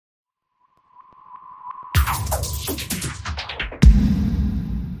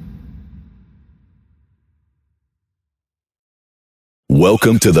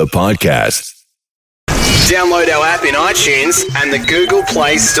Welcome to the podcast. Download our app in iTunes and the Google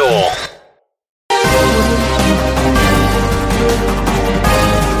Play Store.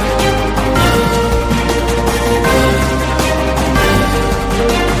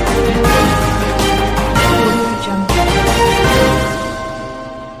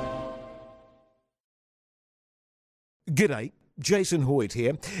 G'day, Jason Hoyt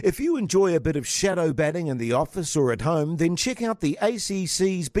here. If you enjoy a bit of shadow batting in the office or at home, then check out the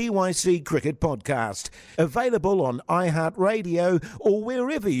ACC's BYC Cricket Podcast, available on iHeartRadio or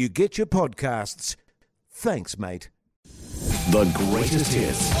wherever you get your podcasts. Thanks, mate. The greatest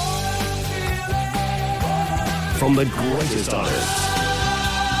hits from the greatest artists.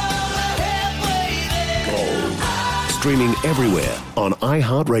 Gold. Streaming everywhere on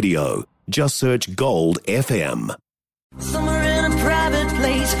iHeartRadio. Just search Gold FM. Somewhere in a private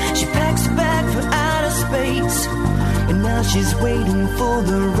place, she packs a bag for outer space. And now she's waiting for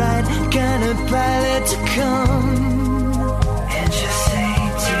the right kind of pilot to come. And she'll say,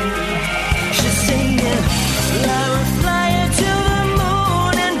 fly her to the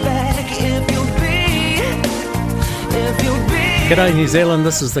moon and back if you'll be. G'day New Zealand,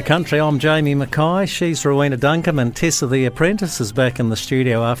 this is The Country. I'm Jamie Mackay, she's Rowena Duncan, and Tessa the Apprentice is back in the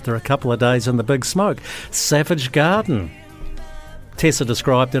studio after a couple of days in the big smoke. Savage Garden. Tessa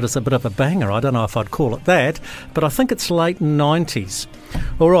described it as a bit of a banger. I don't know if I'd call it that, but I think it's late 90s.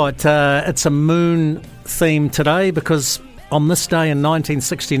 All right, it's a moon theme today because on this day in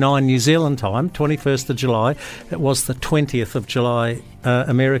 1969 New Zealand time, 21st of July, it was the 20th of July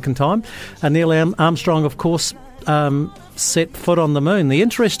American time, and Neil Armstrong, of course, set foot on the moon. The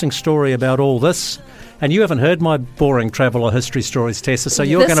interesting story about all this, and you haven't heard my boring travel or history stories, Tessa, so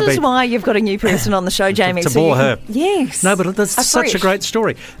you're going to be... This is why you've got a new person on the show, Jamie. to bore her. Yes. No, but it's such a great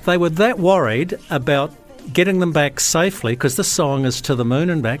story. They were that worried about getting them back safely, because this song is To the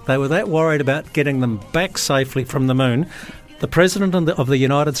Moon and Back. They were that worried about getting them back safely from the moon. The President of the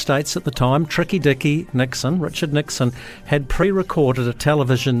United States at the time, Tricky Dicky Nixon, Richard Nixon, had pre-recorded a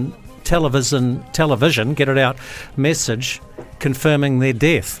television, get it out, message confirming their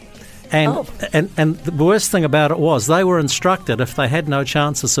death. And the worst thing about it was they were instructed, if they had no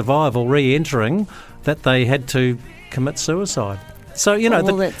chance of survival re-entering, that they had to commit suicide. So, you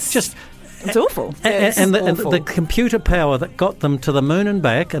know, it's awful. And the computer power that got them to the moon and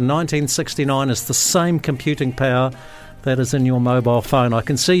back in 1969 is the same computing power that is in your mobile phone. I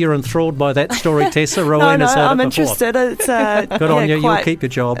can see you're enthralled by that story, Tessa. Rowena's heard it before. I'm interested. It's good on you. You'll keep your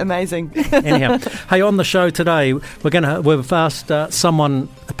job. Amazing. Anyhow, hey, on the show today, we've asked someone,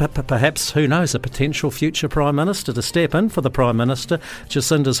 perhaps, who knows, a potential future Prime Minister to step in for the Prime Minister.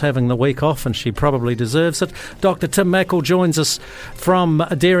 Jacinda's having the week off and she probably deserves it. Dr. Tim Mackle joins us from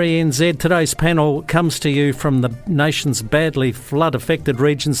Dairy NZ. Today's panel comes to you from the nation's badly flood-affected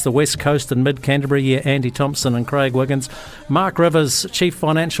regions, the West Coast and Mid-Canterbury. Andy Thompson and Craig Wiggins. Mark Rivers, Chief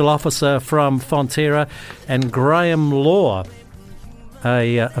Financial Officer from Fonterra, and Graham Law,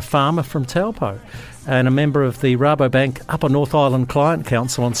 a farmer from Taupo, and a member of the Rabobank Upper North Island Client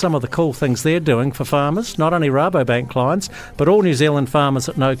Council, on some of the cool things they're doing for farmers, not only Rabobank clients, but all New Zealand farmers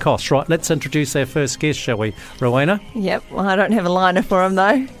at no cost. Right, let's introduce our first guest, shall we, Rowena? Yep, well, I don't have a liner for him,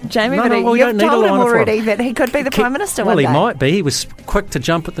 though, Jamie, no, but you've told him already that he could be the Prime Minister one day. Well, he might be. He was quick to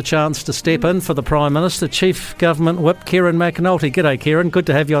jump at the chance to step in for the Prime Minister. Chief Government Whip, Kieran McAnulty. G'day, Kieran. Good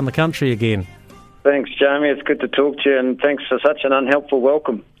to have you on the country again. Thanks, Jamie. It's good to talk to you, and thanks for such an unhelpful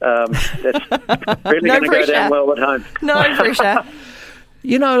welcome. That's really going to go down well at home. No pressure.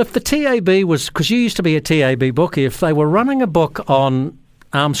 You know, if the TAB was, because you used to be a TAB bookie, if they were running a book on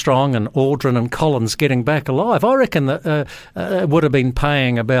Armstrong and Aldrin and Collins getting back alive, I reckon that it would have been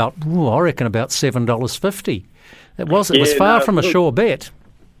paying about $7.50. It was far from a sure bet.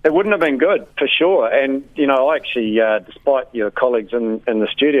 It wouldn't have been good, for sure. And, you know, I actually, despite your colleagues in the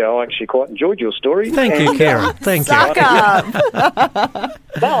studio, I actually quite enjoyed your story. Thank you, Karen. Thank you. Suck up.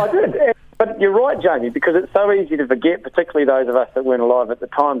 No, I did. But you're right, Jamie, because it's so easy to forget, particularly those of us that weren't alive at the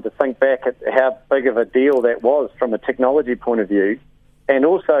time, to think back at how big of a deal that was from a technology point of view and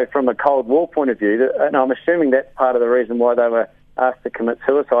also from a Cold War point of view. And I'm assuming that's part of the reason why they were asked to commit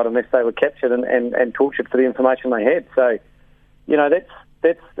suicide unless they were captured and tortured for the information they had. So, you know, that's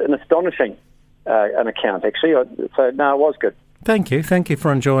an astonishing an account, actually. So, no, it was good. Thank you. Thank you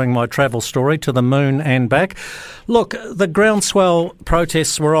for enjoying my travel story to the moon and back. Look, the groundswell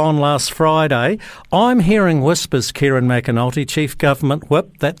protests were on last Friday. I'm hearing whispers, Kieran McAnulty, Chief Government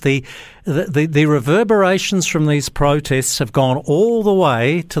Whip, that the reverberations from these protests have gone all the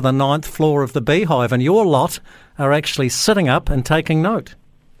way to the 9th floor of the Beehive, and your lot are actually sitting up and taking note.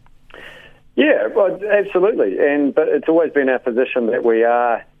 Yeah, well, absolutely. But it's always been our position that we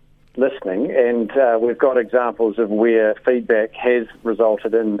are listening, and we've got examples of where feedback has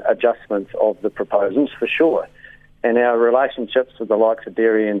resulted in adjustments of the proposals, for sure. And our relationships with the likes of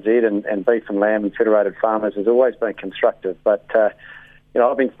Dairy NZ and Beef and Lamb and Federated Farmers has always been constructive. But,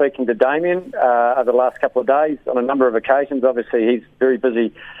 I've been speaking to Damien over the last couple of days on a number of occasions. Obviously, he's very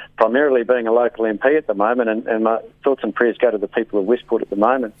busy primarily being a local MP at the moment, and my thoughts and prayers go to the people of Westport at the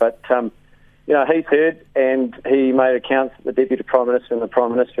moment. But, he's heard, and he made accounts that the Deputy Prime Minister and the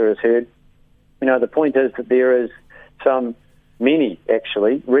Prime Minister has heard. The point is that there is many,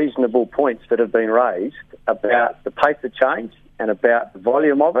 actually, reasonable points that have been raised about the pace of change and about the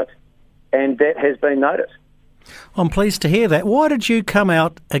volume of it, and that has been noticed. I'm pleased to hear that. Why did you come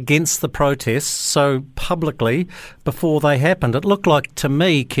out against the protests so publicly before they happened? It looked like to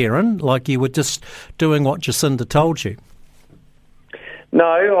me, Kieran, like you were just doing what Jacinda told you.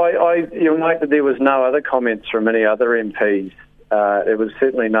 No, you'll note that there was no other comments from any other MPs. There was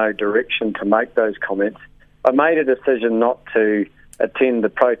certainly no direction to make those comments. I made a decision not to attend the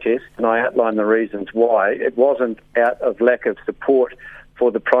protest, and I outlined the reasons why. It wasn't out of lack of support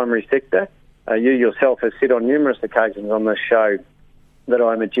for the primary sector. You yourself have said on numerous occasions on this show that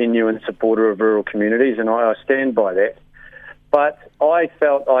I'm a genuine supporter of rural communities, and I stand by that. But I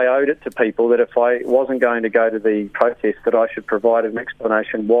felt I owed it to people that if I wasn't going to go to the protest, that I should provide an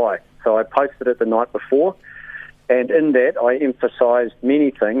explanation why. So I posted it the night before, and in that I emphasised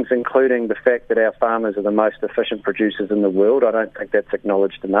many things, including the fact that our farmers are the most efficient producers in the world. I don't think that's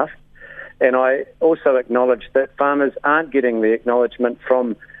acknowledged enough. And I also acknowledged that farmers aren't getting the acknowledgement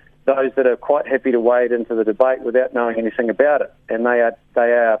from those that are quite happy to wade into the debate without knowing anything about it. And they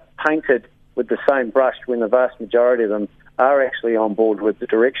are painted with the same brush when the vast majority of them are actually on board with the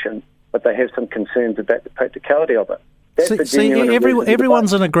direction, but they have some concerns about the practicality of it.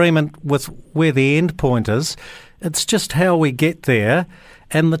 Everyone's in agreement with where the end point is. It's just how we get there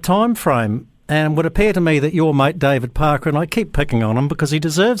and the time frame. And it would appear to me that your mate David Parker, and I keep picking on him because he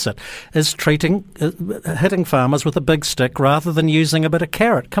deserves it, is hitting farmers with a big stick rather than using a bit of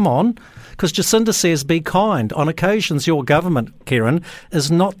carrot. Come on, because Jacinda says be kind. On occasions, your government, Kieran,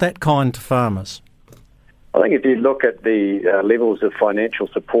 is not that kind to farmers. I think if you look at the levels of financial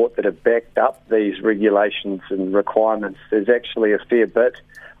support that have backed up these regulations and requirements, there's actually a fair bit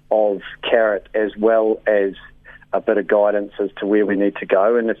of carrot as well as a bit of guidance as to where we need to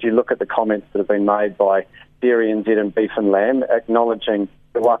go. And if you look at the comments that have been made by Dairy NZ and Beef and Lamb, acknowledging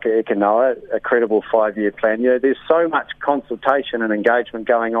the Waka Eke Noa, a credible 5-year plan, there's so much consultation and engagement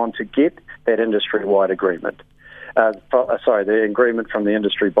going on to get that industry-wide agreement. The agreement from the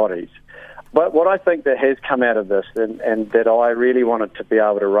industry bodies. But what I think that has come out of this, and that I really wanted to be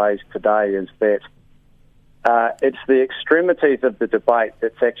able to raise today, is that it's the extremities of the debate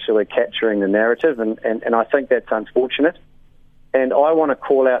that's actually capturing the narrative, and I think that's unfortunate. And I want to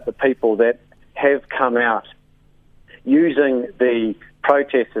call out the people that have come out using the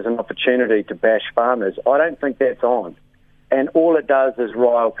protest as an opportunity to bash farmers. I don't think that's on. And all it does is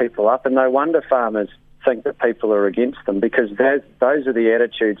rile people up, and no wonder farmers think that people are against them, because those are the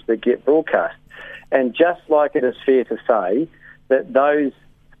attitudes that get broadcast. And just like it is fair to say that those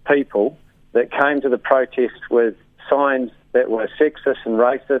people that came to the protest with signs that were sexist and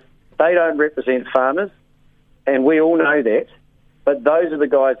racist, they don't represent farmers, and we all know that, but those are the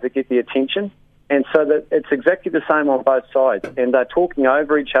guys that get the attention. And so that it's exactly the same on both sides, and they're talking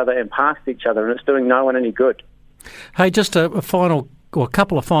over each other and past each other, and it's doing no one any good. Hey, just a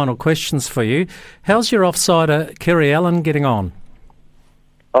couple of final questions for you. How's your offsider, Kerry Allen, getting on?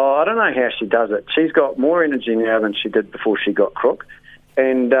 Oh, I don't know how she does it. She's got more energy now than she did before she got crook.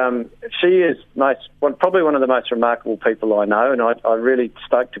 And she is probably one of the most remarkable people I know, and I really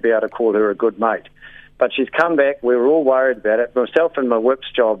stoked to be able to call her a good mate. But she's come back. We were all worried about it. Myself and my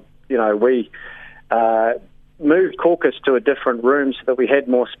whip's job, we moved caucus to a different room so that we had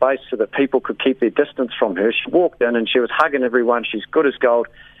more space so that people could keep their distance from her. She walked in and she was hugging everyone. She's good as gold,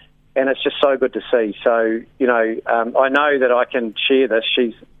 and it's just so good to see. So, I know that I can share this.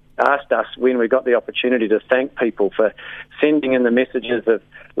 She's asked us when we got the opportunity to thank people for sending in the messages of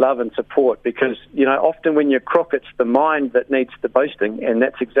love and support, because, often when you're crook, it's the mind that needs the boosting, and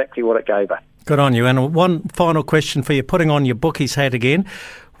that's exactly what it gave her. Good on you. And one final question for you, putting on your bookies hat again.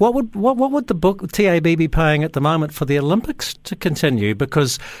 What would the book TAB be paying at the moment for the Olympics to continue?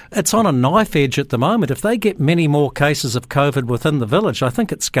 Because it's on a knife edge at the moment. If they get many more cases of COVID within the village, I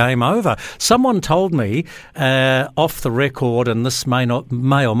think it's game over. Someone told me off the record, and this may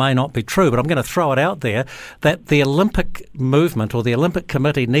or may not be true, but I'm going to throw it out there, that the Olympic movement or the Olympic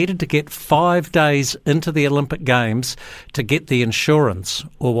Committee needed to get 5 days into the Olympic Games to get the insurance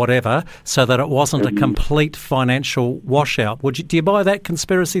or whatever, so that it wasn't a complete financial washout. Do you buy that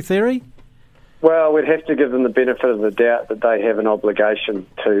conspiracy theory? Well, we'd have to give them the benefit of the doubt that they have an obligation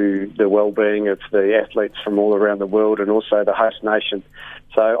to the well-being of the athletes from all around the world and also the host nation.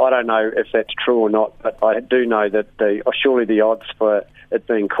 So I don't know if that's true or not, but I do know that surely the odds for it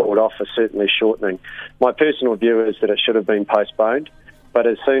being called off are certainly shortening. My personal view is that it should have been postponed, but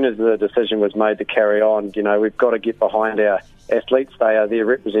as soon as the decision was made to carry on, we've got to get behind our athletes. They are there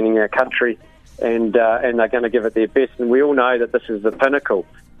representing our country, and they're going to give it their best. And we all know that this is the pinnacle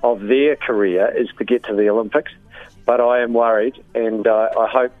of their career, is to get to the Olympics. But I am worried, and I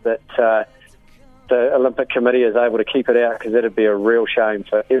hope that the Olympic Committee is able to keep it out, because that'd be a real shame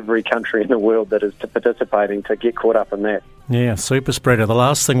for every country in the world that is participating to get caught up in that. Yeah, super spreader, the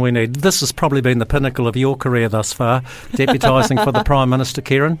last thing we need. This has probably been the pinnacle of your career thus far, deputising for the Prime Minister,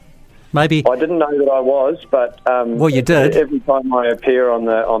 Kieran. Maybe I didn't know that I was, but well, you did. Every time I appear on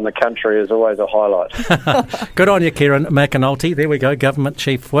the country is always a highlight. Good on you, Kieran McAnulty. There we go, Government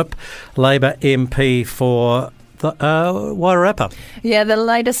Chief Whip, Labor MP for the Wairarapa. Yeah, the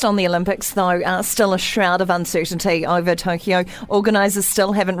latest on the Olympics, though, still a shroud of uncertainty over Tokyo. Organisers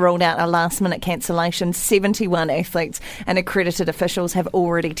still haven't ruled out a last-minute cancellation. 71 athletes and accredited officials have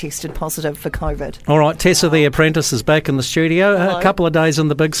already tested positive for COVID. All right, Tessa the Apprentice is back in the studio. Hello. A couple of days in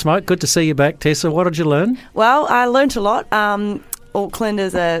the big smoke. Good to see you back, Tessa. What did you learn? Well, I learnt a lot. Auckland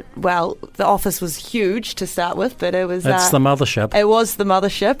is the office was huge to start with, but it was... It's the mothership. It was the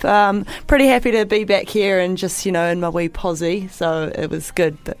mothership. Pretty happy to be back here and just, in my wee posse, so it was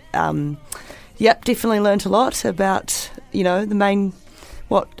good. But, definitely learnt a lot about, the main...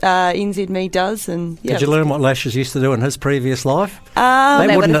 what NZME does. And Did you learn what Lashes used to do in his previous life?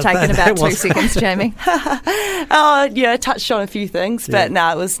 That would have taken about 2 seconds, Jamie. Touched on a few things, but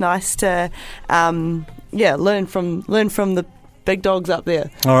it was nice to, learn from the big dogs up there.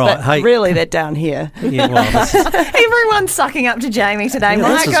 All right, but hey, really, they're down here. Yeah, well, everyone's sucking up to Jamie today.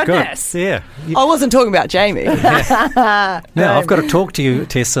 My goodness. Good. Yeah, I wasn't talking about Jamie. Now I've got to talk to you,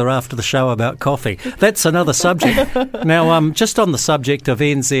 Tessa, after the show about coffee. That's another subject. Now, just on the subject of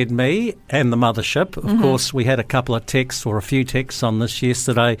NZME and the mothership, of course, we had a few texts on this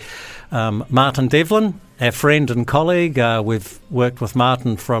yesterday. Martin Devlin, our friend and colleague, we've worked with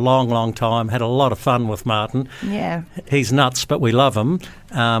Martin for a long, long time, had a lot of fun with Martin. Yeah. He's nuts, but we love him.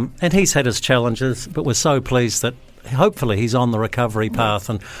 And he's had his challenges, but we're so pleased that hopefully he's on the recovery path,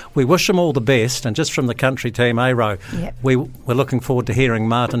 and we wish him all the best. And just from the country team, ARO, we're looking forward to hearing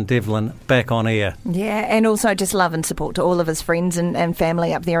Martin Devlin back on air. Yeah, and also just love and support to all of his friends and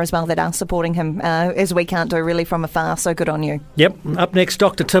family up there as well that are supporting him, as we can't do really from afar, so good on you. Yep. Up next,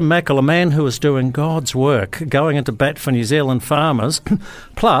 Dr. Tim Mackel, a man who is doing God's work, going into bat for New Zealand farmers.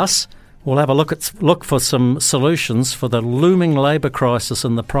 Plus, we'll have a look for some solutions for the looming labour crisis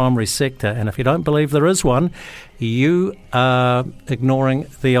in the primary sector. And if you don't believe there is one, you are ignoring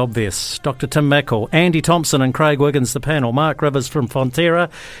the obvious. Dr. Tim Mackel, Andy Thompson and Craig Wiggins, the panel, Mark Rivers from Fonterra,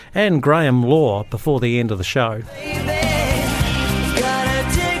 and Graham Law before the end of the show.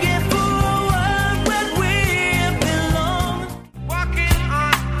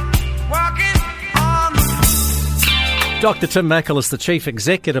 Dr. Tim Mackel is the Chief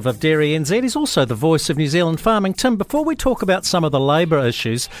Executive of Dairy NZ. He's also the voice of New Zealand farming. Tim, before we talk about some of the labour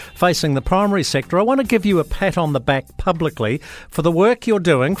issues facing the primary sector, I want to give you a pat on the back publicly for the work you're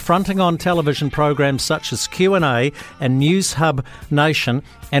doing, fronting on television programs such as Q&A and News Hub Nation,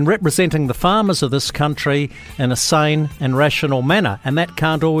 and representing the farmers of this country in a sane and rational manner. And that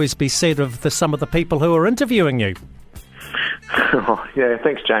can't always be said of some of the people who are interviewing you. Yeah,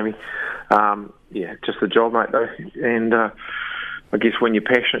 thanks, Jamie. Just the job, mate, though. And I guess when you're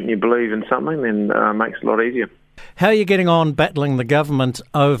passionate and you believe in something, then it makes it a lot easier. How are you getting on battling the government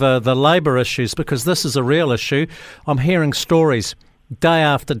over the labour issues? Because this is a real issue. I'm hearing stories day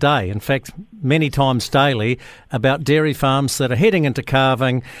after day, in fact, many times daily, about dairy farms that are heading into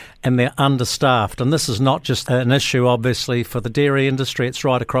calving and they're understaffed. And this is not just an issue, obviously, for the dairy industry. It's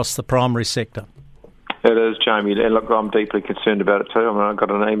right across the primary sector. It is, Jamie, and look, I'm deeply concerned about it too. I mean, I got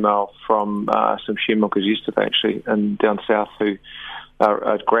an email from some share milkers yesterday, actually, down south, who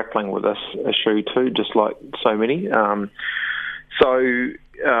are grappling with this issue too, just like so many.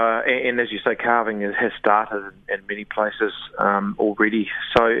 and as you say, calving has started in many places already.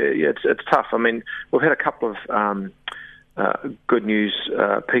 So it's tough. I mean, we've had a couple of good news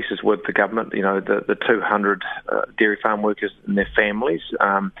pieces with the government. You know, the 200 dairy farm workers and their families.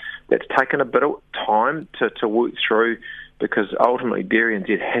 That's taken a bit of time to work through, because ultimately Dairy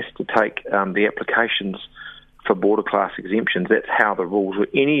NZ has to take the applications for border class exemptions. That's how the rules with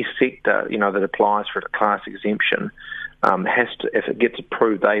any sector, you know, that applies for a class exemption has to, if it gets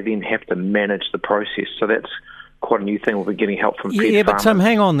approved, they then have to manage the process. So that's quite a new thing. We'll be getting help from Yeah, but Tim,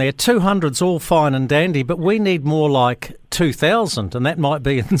 hang on there. 200's all fine and dandy, but we need more like 2,000, and that might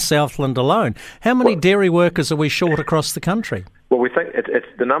be in Southland alone. How many dairy workers are we short across the country? Well, we think it's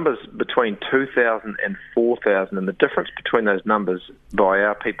the numbers between 2,000 and 4,000, and the difference between those numbers by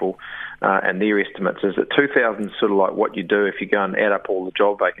our people and their estimates is that 2,000 is sort of like what you do if you go and add up all the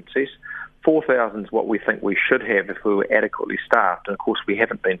job vacancies. 4,000 is what we think we should have if we were adequately staffed, and of course we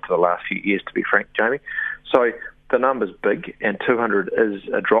haven't been for the last few years, to be frank, Jamie. So the number's big, and 200 is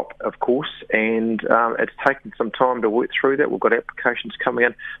a drop, of course, and it's taken some time to work through that. We've got applications coming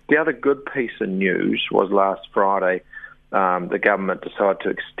in. The other good piece of news was last Friday, the government decided to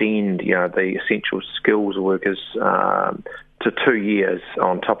extend, you know, the essential skills workers to 2 years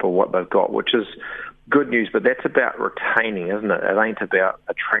on top of what they've got, which is good news, but that's about retaining, isn't it? It ain't about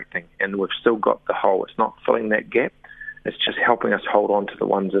attracting, and we've still got the hole. It's not filling that gap. It's just helping us hold on to the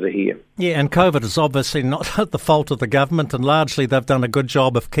ones that are here. Yeah, and COVID is obviously not the fault of the government, and largely they've done a good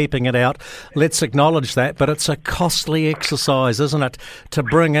job of keeping it out. Let's acknowledge that, but it's a costly exercise, isn't it, to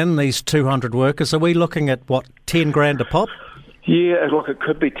bring in these 200 workers? Are we looking at, what, 10 grand a pop? Yeah, look, it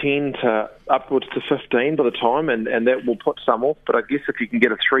could be 10 to upwards to 15 by the time, and that will put some off. But I guess if you can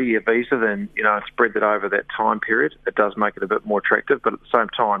get a 3-year visa, then, you know, spread that over that time period, it does make it a bit more attractive. But at the same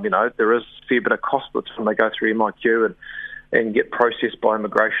time, you know, there is a fair bit of cost by the time they go through MIQ and get processed by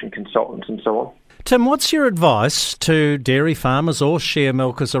immigration consultants and so on. Tim, what's your advice to dairy farmers or share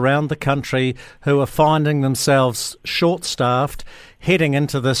milkers around the country who are finding themselves short-staffed, heading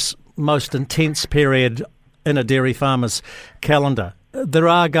into this most intense period in a dairy farmer's calendar? There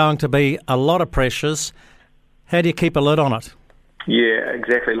are going to be a lot of pressures. How do you keep a lid on it? Yeah,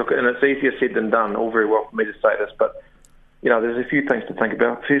 exactly. Look, and it's easier said than done. All very well for me to say this, but, you know, there's a few things to think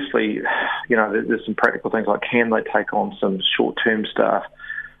about. Firstly, you know, there's some practical things like, can they take on some short-term staff?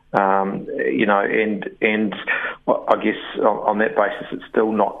 You know, and I guess on that basis, it's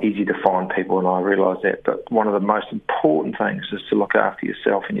still not easy to find people, and I realise that. But one of the most important things is to look after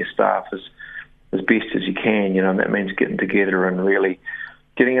yourself and your staff as best as you can, you know, and that means getting together and really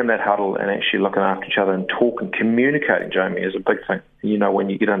getting in that huddle and actually looking after each other and talking, communicating, Jamie, is a big thing. You know, when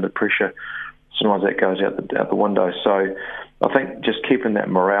you get under pressure, sometimes that goes out the window. So I think just keeping that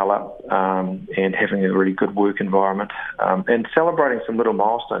morale up and having a really good work environment and celebrating some little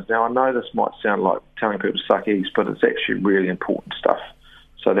milestones. Now, I know this might sound like telling people to suck eggs, but it's actually really important stuff.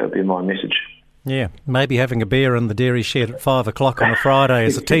 So that would be my message. Yeah, maybe having a beer in the dairy shed at 5 o'clock on a Friday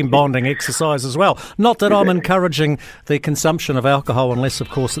is a team bonding exercise as well. Not that I'm encouraging the consumption of alcohol, unless, of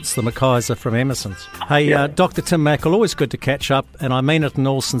course, it's the Mackayser from Emerson's. Hey, Dr. Tim Mackel, always good to catch up, and I mean it in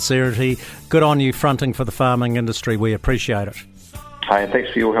all sincerity. Good on you fronting for the farming industry. We appreciate it. Hey, thanks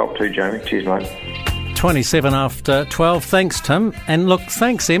for your help too, Jamie. Cheers, mate. 27 after 12. Thanks, Tim. And look,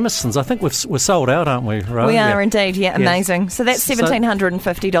 thanks, Emerson's. I think we're sold out, aren't we, Rowan? We are indeed, yeah, amazing. So that's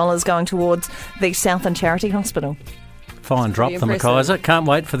 $1,750 going towards the Southland Charity Hospital. Fine, drop the Mackayser. Can't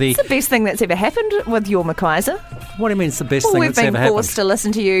wait for the... It's the best thing that's ever happened with your Mackayser. What do you mean it's the best thing that's ever happened? We've been forced to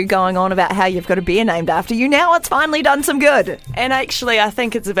listen to you going on about how you've got a beer named after you. Now it's finally done some good. And actually, I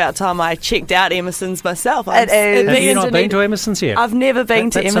think it's about time I checked out Emerson's myself. It is. Have you not been to Emerson's yet? I've never been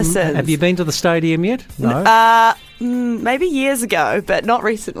to Emerson's. Have you been to the stadium yet? No. Maybe years ago, but not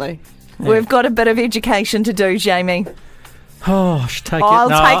recently. Yeah. We've got a bit of education to do, Jamie. Oh, I'll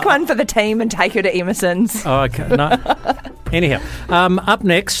take one for the team and take her to Emerson's. Oh, okay. No. Anyhow, up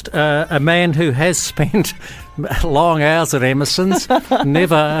next, a man who has spent long hours at Emerson's,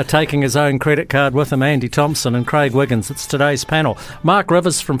 never taking his own credit card with him, Andy Thompson and Craig Wiggins. It's today's panel. Mark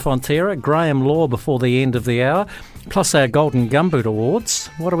Rivers from Fonterra, Graham Law before the end of the hour, plus our Golden Gumboot Awards.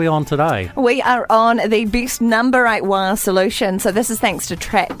 What are we on today? We are on the best number 8 wire solution. So this is thanks to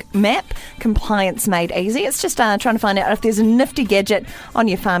TrackMap, compliance made easy. It's just trying to find out if there's a nifty gadget on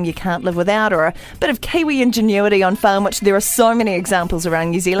your farm you can't live without, or a bit of Kiwi ingenuity on farm, which there are so many examples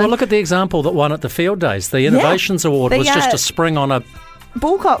around New Zealand. Well, look at the example that won at the Field Days. The Innovations Award was just a spring on a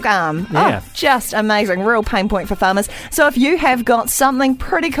bullcock arm. Yeah. Oh, just amazing. Real pain point for farmers. So if you have got something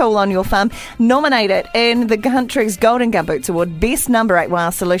pretty cool on your farm, nominate it in the country's Golden Gumboots Award Best Number 8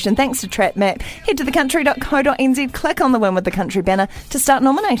 Wire Solution thanks to TrapMap. Head to thecountry.co.nz, click on the Win with the Country banner to start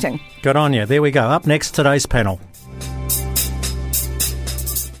nominating. Good on you. There we go. Up next, today's panel.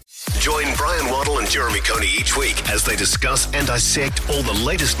 Join Brian Waddle and Jeremy Coney each week as they discuss and dissect all the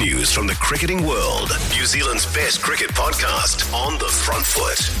latest news from the cricketing world. New Zealand's best cricket podcast, On the Front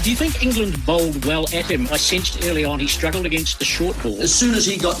Foot. Do you think England bowled well at him? I sensed early on he struggled against the short ball. As soon as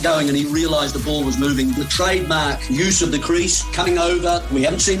he got going and he realised the ball was moving, the trademark use of the crease, coming over, we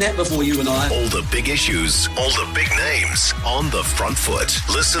haven't seen that before, you and I. All the big issues, all the big names, On the Front Foot.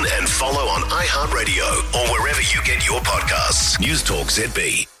 Listen and follow on iHeartRadio or wherever you get your podcasts. News Talk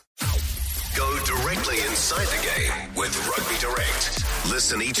ZB. Go directly inside the game with Rugby Direct.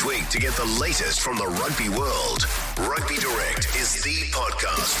 Listen each week to get the latest from the rugby world. Rugby Direct is the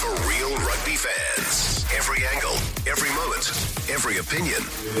podcast for real rugby fans. Every angle, every moment, every opinion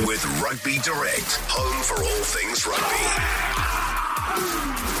with Rugby Direct, home for all things rugby.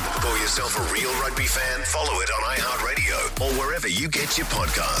 Call yourself a real rugby fan? Follow it on iHeartRadio or wherever you get your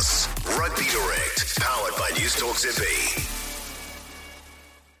podcasts. Rugby Direct, powered by News Talk ZB.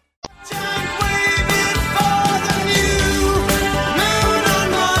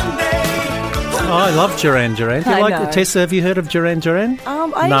 Oh, I love Duran Duran. Do you I like know. Tessa? Have you heard of Duran Duran?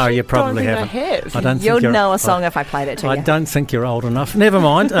 I You probably don't think haven't. I have. don't think You'd you're- know a song if I played it to I you. don't think you're old enough. Never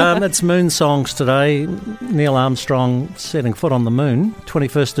mind. It's moon songs today. Neil Armstrong setting foot on the moon,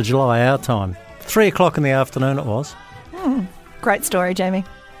 21st of July, our time. 3 o'clock in the afternoon it was. Great story, Jamie.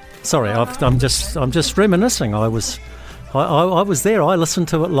 Sorry, I'm just reminiscing. I was there. I listened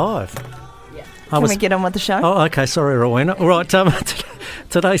to it live. Can we get on with the show? Oh, okay. Sorry, Rowena. All right.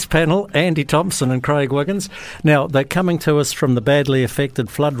 Today's panel, Andy Thompson and Craig Wiggins. Now, they're coming to us from the badly affected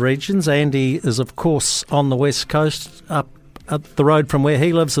flood regions. Andy is, of course, on the west coast, up the road from where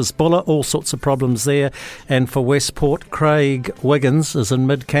he lives is Bulla, all sorts of problems there. And for Westport, Craig Wiggins is in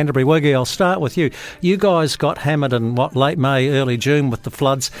mid-Canterbury. Wiggy, I'll start with you. You guys got hammered in, late May, early June with the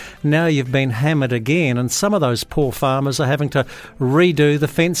floods. Now you've been hammered again, and some of those poor farmers are having to redo the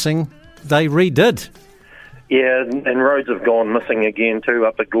fencing they redid. Yeah, and roads have gone missing again too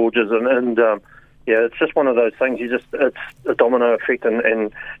up the gorges, and yeah, it's just one of those things. It's a domino effect,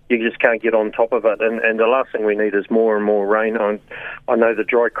 and you just can't get on top of it. And the last thing we need is more and more rain. I know the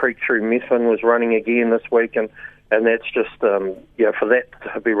Dry Creek through Methven was running again this week, and that's just for that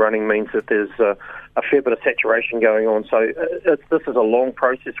to be running means that there's a fair bit of saturation going on. So this is a long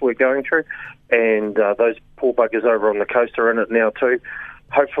process we're going through, and those poor buggers over on the coast are in it now too.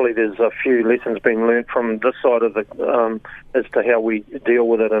 Hopefully there's a few lessons being learnt from this side of the as to how we deal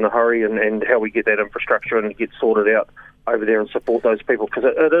with it in a hurry and how we get that infrastructure and get sorted out over there and support those people, because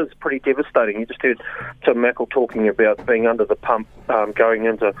it is pretty devastating. You just heard Tim Mackle talking about being under the pump, going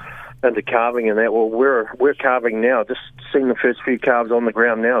into calving and that. Well, we're calving now, just seeing the first few calves on the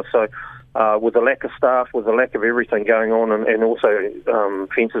ground now. So with the lack of staff, with the lack of everything going on, and also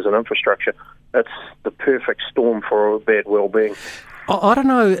fences and infrastructure, it's the perfect storm for bad well-being. I don't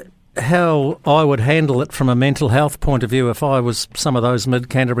know how I would handle it from a mental health point of view if I was some of those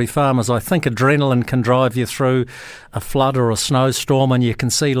mid-Canterbury farmers. I think adrenaline can drive you through a flood or a snowstorm and you can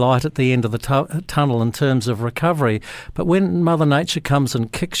see light at the end of the tunnel in terms of recovery. But when Mother Nature comes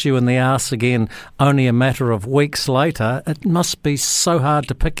and kicks you in the arse again only a matter of weeks later, it must be so hard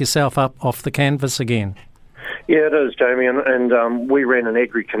to pick yourself up off the canvas again. Yeah, it is, Jamie, and we ran an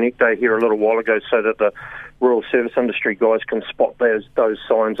Agri Connect Day here a little while ago so that the rural service industry guys can spot those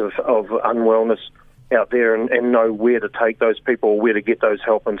signs of unwellness out there and know where to take those people or where to get those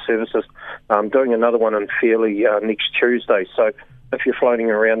help and services. Doing another one in Fairley next Tuesday, so if you're floating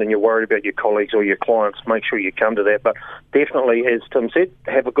around and you're worried about your colleagues or your clients, make sure you come to that. But definitely, as Tim said,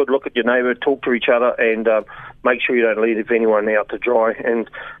 have a good look at your neighbour, talk to each other, and make sure you don't leave anyone out to dry. And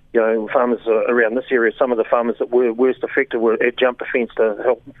farmers around this area, some of the farmers that were worst affected jumped the fence to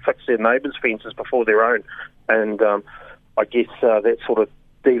help fix their neighbours' fences before their own. And I guess that sort of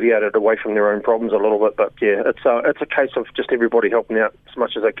deviated away from their own problems a little bit. But yeah, it's a case of just everybody helping out as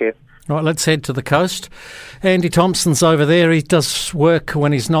much as they can. Right, let's head to the coast. Andy Thompson's over there. He does work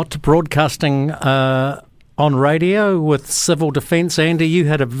when he's not broadcasting on radio with Civil Defence. Andy, you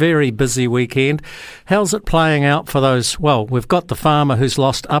had a very busy weekend. How's it playing out for those? Well, we've got the farmer who's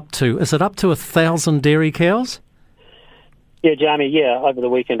lost up to 1,000 dairy cows? Yeah, Jamie, over the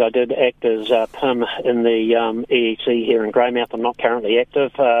weekend I did act as PIM in the EEC here in Greymouth. I'm not currently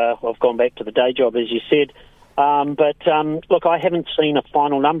active. I've gone back to the day job, as you said. But look, I haven't seen a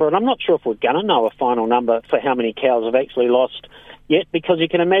final number, and I'm not sure if we're going to know a final number for how many cows have actually lost yet, because you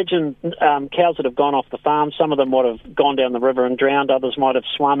can imagine cows that have gone off the farm, some of them might have gone down the river and drowned, others might have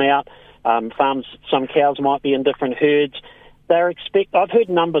swum out. Some cows might be in different herds. I've heard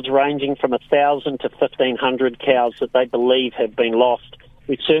numbers ranging from 1,000 to 1,500 cows that they believe have been lost.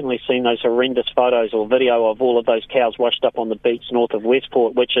 We've certainly seen those horrendous photos or video of all of those cows washed up on the beach north of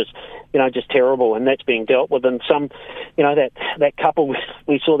Westport, which is, just terrible, and that's being dealt with. And some, that couple,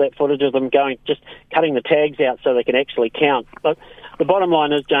 we saw that footage of them just cutting the tags out so they can actually count. But the bottom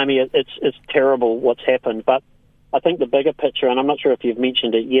line is, Jamie, it's terrible what's happened, but I think the bigger picture, and I'm not sure if you've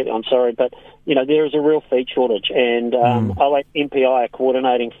mentioned it yet, I'm sorry, but, there is a real feed shortage, and 08 MPI are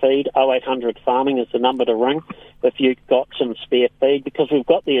coordinating feed. 0800 Farming is the number to ring if you've got some spare feed, because we've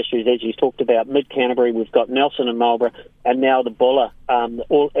got the issues, as you talked about, Mid-Canterbury, we've got Nelson and Marlborough, and now the Buller,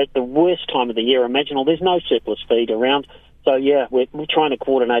 all at the worst time of the year imaginable. There's no surplus feed around. So, yeah, we're trying to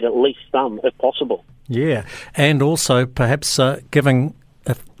coordinate at least some, if possible. Yeah, and also perhaps giving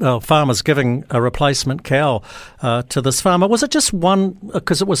farmers giving a replacement cow to this farmer. Was it just one?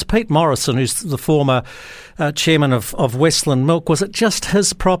 Because it was Pete Morrison, who's the former chairman of Westland Milk. Was it just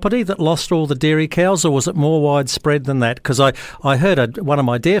his property that lost all the dairy cows, or was it more widespread than that? Because I heard one of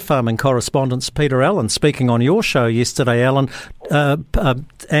my dairy farming correspondents, Peter Allen, speaking on your show yesterday, Alan,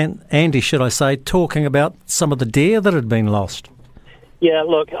 and Andy, should I say, talking about some of the deer that had been lost. Yeah,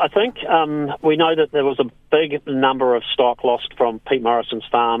 look, I think we know that there was a big number of stock lost from Pete Morrison's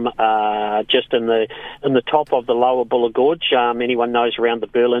farm just in the top of the lower Buller Gorge. Anyone knows around the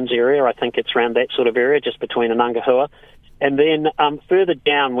Berlins area, I think it's around that sort of area, just between Anungahua. And then further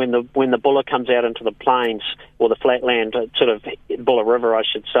down, when the Buller comes out into the plains, or the flatland, sort of Buller River, I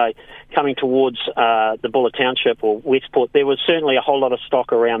should say, coming towards the Buller Township or Westport, there was certainly a whole lot of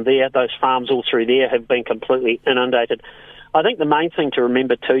stock around there. Those farms all through there have been completely inundated. I think the main thing to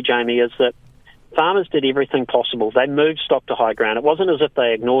remember too, Jamie, is that farmers did everything possible. They moved stock to high ground. It wasn't as if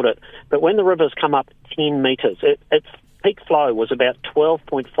they ignored it. But when the rivers come up 10 metres, its peak flow was about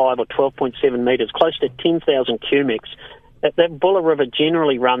 12.5 or 12.7 metres, close to 10,000 cubics. That Buller River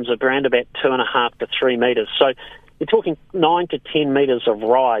generally runs around about 2.5 to 3 metres. So you're talking 9 to 10 metres of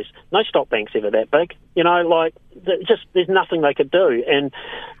rise. No stock bank's ever that big. There's nothing they could do. And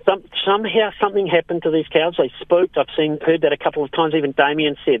somehow something happened to these cows. They spooked. I've heard that a couple of times. Even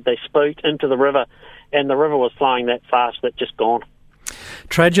Damien said they spooked into the river, and the river was flowing that fast that just gone.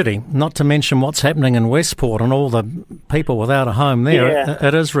 Tragedy, not to mention what's happening in Westport and all the people without a home there. Yeah.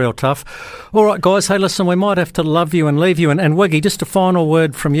 It is real tough. All right, guys, hey, listen, we might have to love you and leave you. And Wiggy, just a final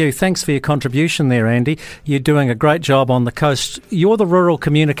word from you. Thanks for your contribution there, Andy. You're doing a great job on the coast. You're the Rural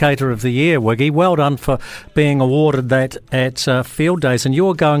Communicator of the Year, Wiggy. Well done for being awarded that at Field Days. And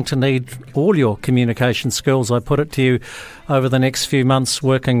you're going to need all your communication skills, I put it to you, over the next few months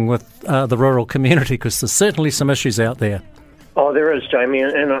working with the rural community, because there's certainly some issues out there. Oh, there is, Jamie,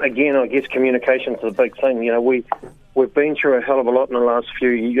 and again, I guess communication's a big thing. We've been through a hell of a lot in the last few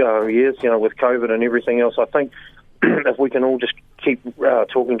years, with COVID and everything else. I think if we can all just keep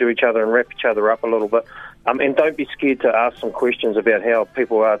talking to each other and wrap each other up a little bit, and don't be scared to ask some questions about how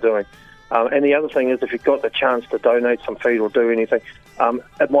people are doing. And the other thing is, if you've got the chance to donate some feed or do anything,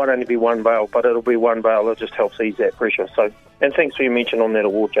 it might only be one bale, but it'll be one bale that just helps ease that pressure. So, and thanks for your mention on that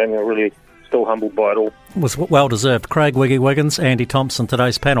award, Jamie. I really still humbled by it all. It was well deserved. Craig Wiggy Wiggins, Andy Thompson,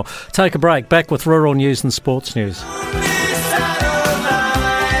 today's panel. Take a break. Back with rural news and sports news.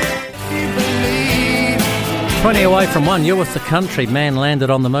 20 away from one, you're with the country. Man landed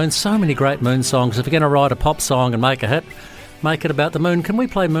on the moon. So many great moon songs. If you're going to write a pop song and make a hit, make it about the moon. Can we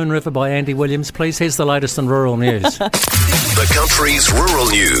play Moon River by Andy Williams, please? Here's the latest in rural news. The country's rural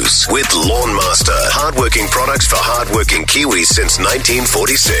news with Lawnmaster. Hardworking products for hardworking Kiwis since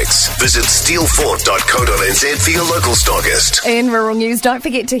 1946. Visit steelfort.co.nz for your local stockist. In rural news, don't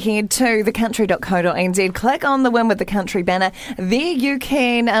forget to head to thecountry.co.nz. Click on the Win with the Country banner. There you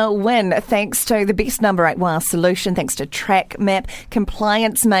can win thanks to the best number 8 wire solution, thanks to TrackMap.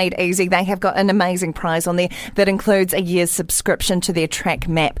 Compliance made easy. They have got an amazing prize on there that includes a year's subscription to their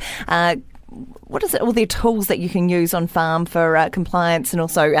TrackMap. What is it? All their tools that you can use on farm for compliance, and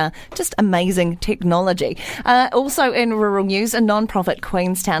also just amazing technology. Also in rural news, a non-profit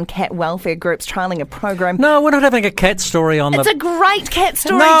Queenstown cat welfare group's trialling a program. No, we're not having a cat story on It's a great cat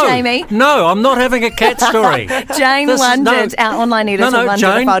story, no, Jamie. No, I'm not having a cat story. Jane wondered, our online editor wondered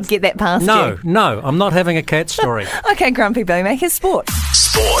Jane, if I'd get that past you. No, I'm not having a cat story. Okay, Grumpy Boomer, here's sport.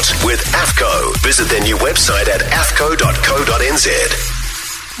 Sport with AFCO. Visit their new website at afco.co.nz.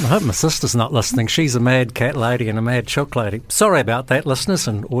 I hope my sister's not listening. She's a mad cat lady and a mad chook lady. Sorry about that, listeners,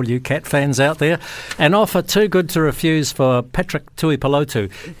 and all you cat fans out there. An offer too good to refuse for Patrick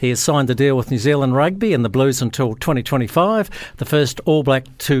Tuipulotu. He has signed a deal with New Zealand Rugby and the Blues until 2025, the first All Black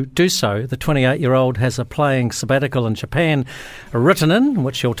to do so. The 28-year-old has a playing sabbatical in Japan written in,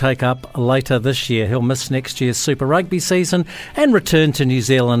 which he'll take up later this year. He'll miss next year's Super Rugby season and return to New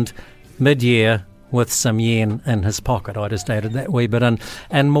Zealand mid-year with some yen in his pocket. I just added that wee bit in.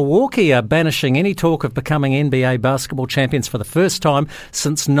 And Milwaukee are banishing any talk of becoming NBA basketball champions for the first time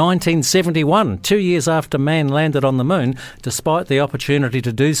since 1971, 2 years after man landed on the moon, despite the opportunity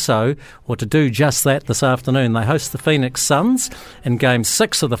to do so, or to do just that this afternoon. They host the Phoenix Suns in Game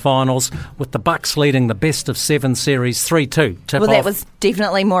 6 of the finals, with the Bucks leading the best-of-7 series 3-2. That was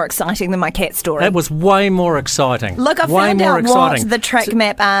definitely more exciting than my cat story. That was way more exciting. Look, I found out what the Track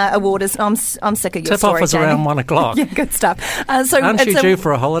Map award is. I'm sick of your Tip-off story, is Jamie. around 1 o'clock. Yeah, good stuff. Aren't you due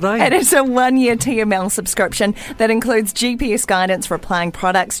for a holiday? It is a 1-year TML subscription that includes GPS guidance for applying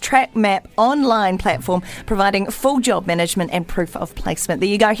products, Track Map online platform providing full job management and proof of placement. There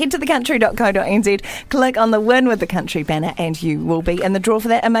you go. Head to thecountry.co.nz, click on the Win with the Country banner, and you will be in the draw for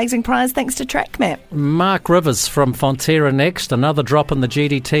that amazing prize thanks to Track Map. Mark Rivers from Fonterra next. Another drop in the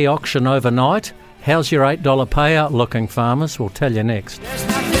GDT auction overnight. How's your $8 payout looking, farmers? We'll tell you next.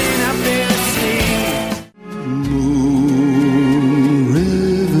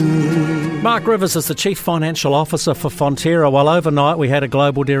 Mark Rivers is the Chief Financial Officer for Fonterra. Well, overnight we had a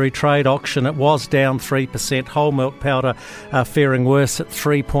global dairy trade auction. It was down 3%. Whole milk powder faring worse at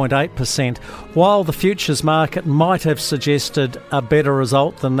 3.8%. While the futures market might have suggested a better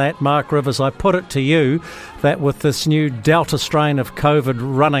result than that, Mark Rivers, I put it to you that with this new Delta strain of COVID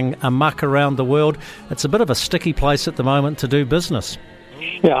running amok around the world, it's a bit of a sticky place at the moment to do business.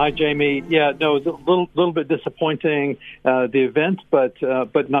 Yeah, hi, Jamie. Yeah, no, it's a little bit disappointing, the event, but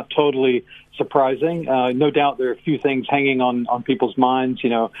not totally surprising. No doubt there are a few things hanging on people's minds.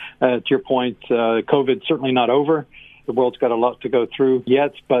 To your point, COVID's certainly not over. The world's got a lot to go through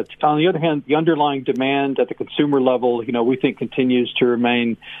yet. But on the other hand, the underlying demand at the consumer level, we think continues to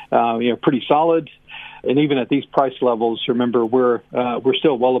remain, pretty solid. And even at these price levels, remember, we're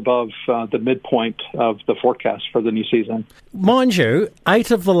still well above the midpoint of the forecast for the new season. Mind you,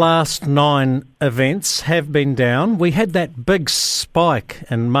 8 of the last 9 events have been down. We had that big spike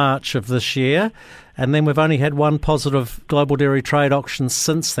in March of this year, and then we've only had one positive global dairy trade auction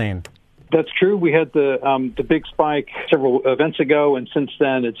since then. That's true. We had the big spike several events ago, and since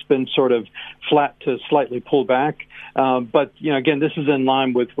then it's been sort of flat to slightly pulled back. But again, this is in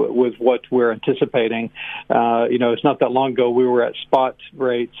line with what we're anticipating. It's not that long ago we were at spot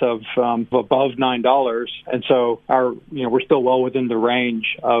rates of above $9, and so we're still well within the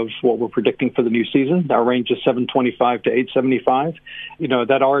range of what we're predicting for the new season. Our range is $7.25 to $8.75.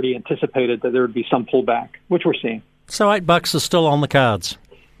 That already anticipated that there would be some pullback, which we're seeing. So $8 is still on the cards.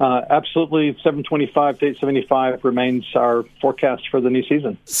 Absolutely, $7.25 to $8.75 remains our forecast for the new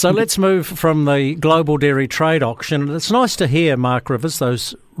season. So let's move from the global dairy trade auction. It's nice to hear, Mark Rivers,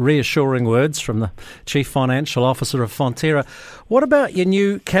 those reassuring words from the Chief Financial Officer of Fonterra. What about your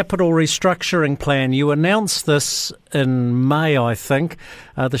new capital restructuring plan? You announced this in May, I think.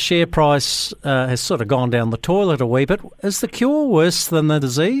 The share price has sort of gone down the toilet a wee bit. Is the cure worse than the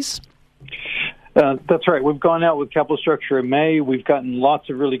disease? That's right. We've gone out with capital structure in May. We've gotten lots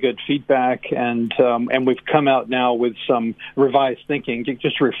of really good feedback, and we've come out now with some revised thinking to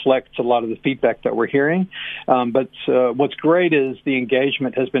just reflect a lot of the feedback that we're hearing. But what's great is the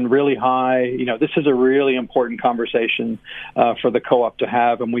engagement has been really high. This is a really important conversation for the co-op to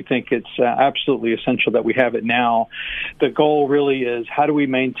have, and we think it's absolutely essential that we have it now. The goal really is how do we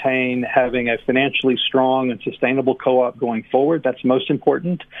maintain having a financially strong and sustainable co-op going forward? That's most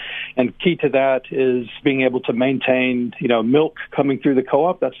important, and key to that is being able to maintain, milk coming through the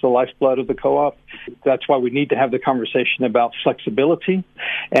co-op. That's the lifeblood of the co-op. That's why we need to have the conversation about flexibility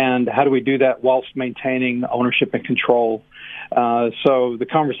and how do we do that whilst maintaining ownership and control. So the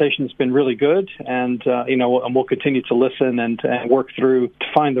conversation has been really good, and we'll continue to listen and work through to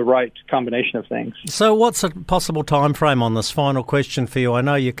find the right combination of things. So what's a possible time frame on this? Final question for you. I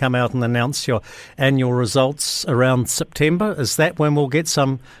know you come out and announce your annual results around September. Is that when we'll get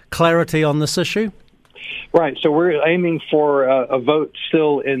some clarity on this issue? Right. So we're aiming for a vote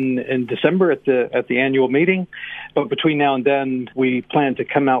still in December at the annual meeting. But between now and then, we plan to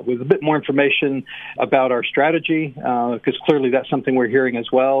come out with a bit more information about our strategy, because clearly that's something we're hearing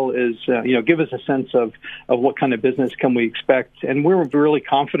as well, is, give us a sense of what kind of business can we expect. And we're really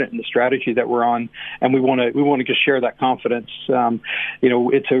confident in the strategy that we're on, and we want to just share that confidence.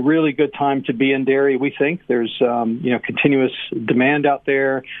 It's a really good time to be in dairy, we think. There's, continuous demand out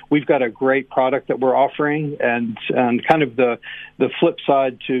there. We've got a great product that we're offering, and kind of the flip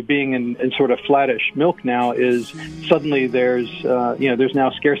side to being in sort of flattish milk now is suddenly there's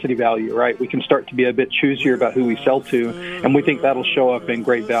now scarcity value, right? We can start to be a bit choosier about who we sell to, and we think that'll show up in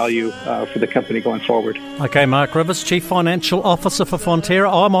great value for the company going forward. Okay, Mark Rivers, Chief Financial Officer for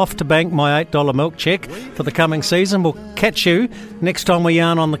Fonterra. I'm off to bank my $8 milk cheque for the coming season. We'll catch you next time we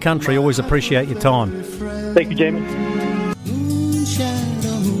yarn on the country. Always appreciate your time. Thank you, Jamie.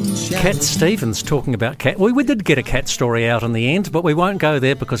 Cat Stevens talking about cat. We did get a cat story out in the end, but we won't go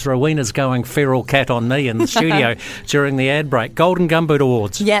there because Rowena's going feral cat on me in the studio during the ad break. Golden Gumboot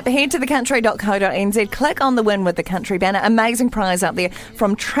Awards. Yep, head to thecountry.co.nz, click on the Win with the Country banner. Amazing prize up there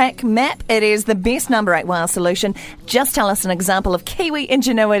from Track Map. It is the best number 8 wire solution. Just tell us an example of Kiwi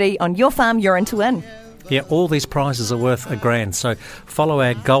ingenuity on your farm you're in to win. Yeah, all these prizes are worth $1,000. So follow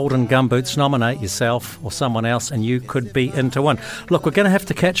our Golden Gumboots, nominate yourself or someone else, and you could be into one. Look, we're going to have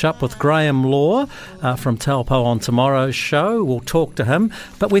to catch up with Graham Law from Taupo on tomorrow's show. We'll talk to him.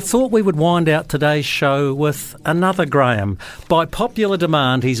 But we thought we would wind out today's show with another Graham. By popular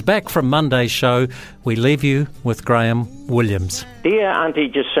demand, he's back from Monday's show. We leave you with Graham Williams. Dear Auntie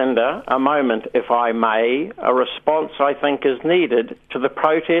Jacinda, a moment, if I may. A response I think is needed to the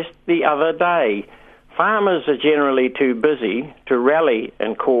protest the other day. Farmers are generally too busy to rally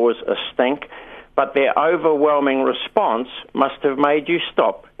and cause a stink, but their overwhelming response must have made you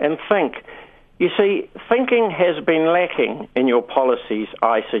stop and think. You see, thinking has been lacking in your policies,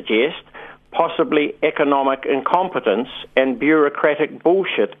 I suggest, possibly economic incompetence and bureaucratic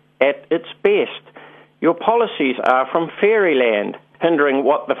bullshit at its best. Your policies are from fairyland, hindering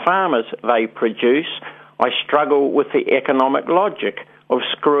what the farmers they produce. I struggle with the economic logic of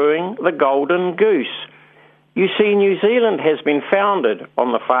screwing the golden goose. You see, New Zealand has been founded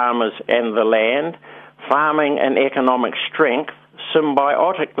on the farmers and the land, farming and economic strength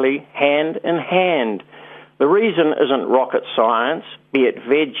symbiotically hand in hand. The reason isn't rocket science, be it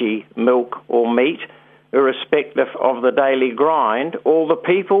veggie, milk or meat, irrespective of the daily grind, all the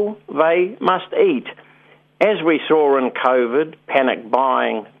people they must eat. As we saw in COVID, panic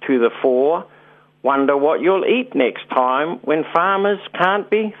buying to the fore. Wonder what you'll eat next time when farmers can't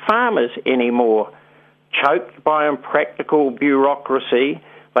be farmers anymore. Choked by impractical bureaucracy,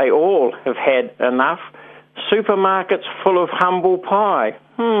 they all have had enough. Supermarkets full of humble pie.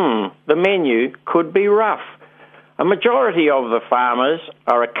 The menu could be rough. A majority of the farmers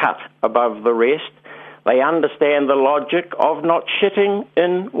are a cut above the rest. They understand the logic of not shitting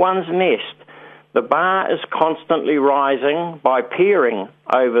in one's nest. The bar is constantly rising by peering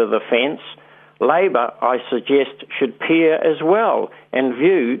over the fence. Labor, I suggest, should peer as well and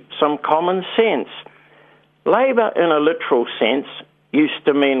view some common sense. Labor, in a literal sense, used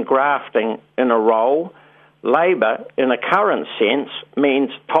to mean grafting in a role. Labor, in a current sense,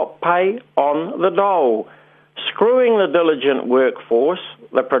 means top pay on the dole. Screwing the diligent workforce,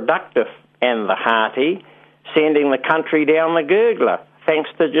 the productive and the hearty, sending the country down the gurgler,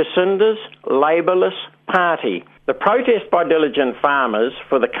 thanks to Jacinda's labourless party. The protest by diligent farmers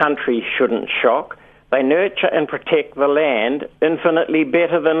for the country shouldn't shock. They nurture and protect the land infinitely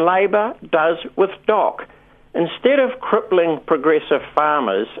better than Labor does with DOC. Instead of crippling progressive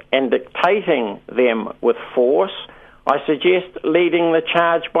farmers and dictating them with force, I suggest leading the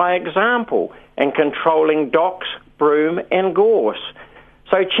charge by example and controlling DOC's broom and gorse.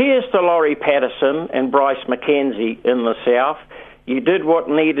 So cheers to Laurie Patterson and Bryce McKenzie in the South. You did what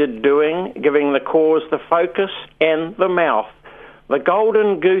needed doing, giving the cause the focus and the mouth. The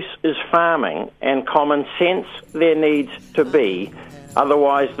golden goose is farming, and common sense there needs to be.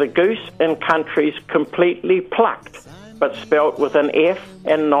 Otherwise, the goose in country's completely plucked, but spelt with an F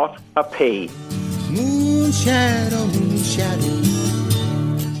and not a P. Moonshadow, moonshadow.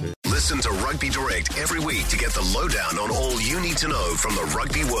 Listen to Rugby Direct every week to get the lowdown on all you need to know from the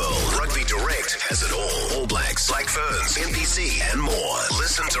rugby world. Rugby Direct has it all. All Blacks, Black Ferns, NPC and more.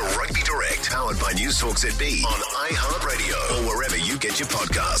 Listen to Rugby Direct, powered by News Talk ZB on iHeartRadio or wherever you get your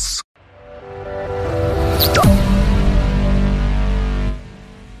podcasts.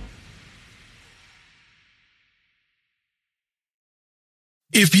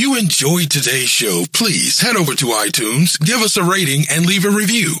 If you enjoyed today's show, please head over to iTunes, give us a rating, and leave a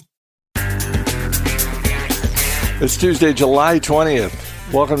review. It's Tuesday, July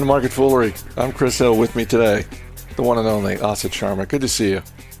 20th. Welcome to Market Foolery. I'm Chris Hill. With me today, the one and only Asit Sharma. Good to see you.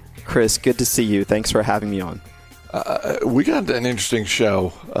 Chris, good to see you. Thanks for having me on. We got an interesting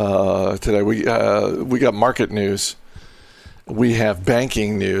show today. We got market news. We have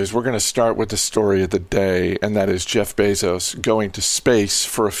banking news. We're going to start with the story of the day, and that is Jeff Bezos going to space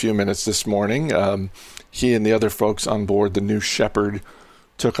for a few minutes this morning. He and the other folks on board the New Shepard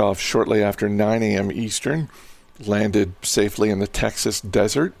took off shortly after 9 a.m. Eastern, landed safely in the Texas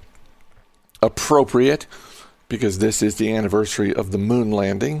desert. Appropriate, because this is the anniversary of the moon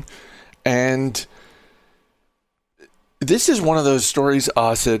landing. And this is one of those stories,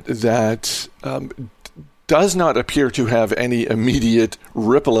 Asit, that does not appear to have any immediate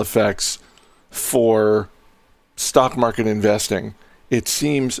ripple effects for stock market investing. It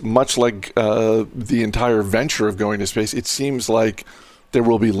seems much like the entire venture of going to space. It seems like there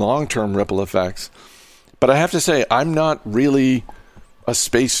will be long-term ripple effects. But I have to say, I'm not really a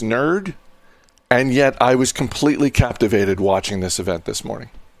space nerd, and yet I was completely captivated watching this event this morning.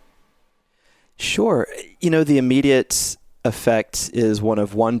 Sure. The immediate effect is one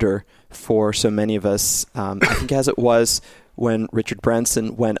of wonder for so many of us. I think as it was when Richard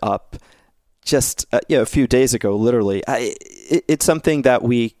Branson went up just a few days ago, literally. It's something that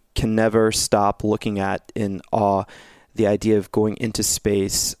we can never stop looking at in awe, the idea of going into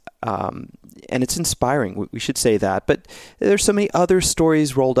space. And it's inspiring, we should say that. But there's so many other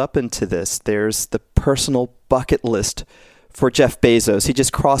stories rolled up into this. There's the personal bucket list for Jeff Bezos. He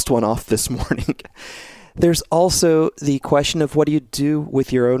just crossed one off this morning. There's also the question of what do you do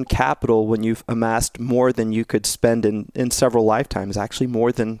with your own capital when you've amassed more than you could spend in several lifetimes, actually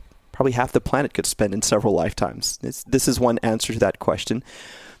more than probably half the planet could spend in several lifetimes. This is one answer to that question.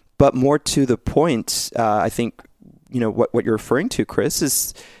 But more to the point, I think, what you're referring to, Chris,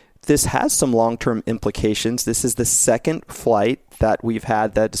 is this has some long-term implications. This is the second flight that we've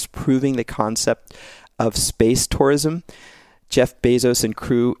had that is proving the concept of space tourism. Jeff Bezos and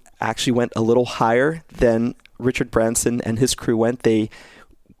crew actually went a little higher than Richard Branson and his crew went. They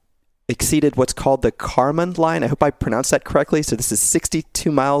exceeded what's called the Kármán line. I hope I pronounced that correctly. So this is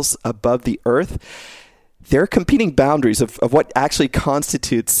 62 miles above the Earth. There are competing boundaries of what actually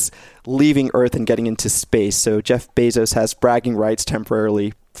constitutes leaving Earth and getting into space. So Jeff Bezos has bragging rights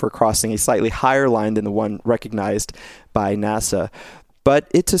temporarily for crossing a slightly higher line than the one recognized by NASA. But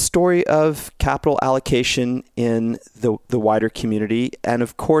it's a story of capital allocation in the wider community. And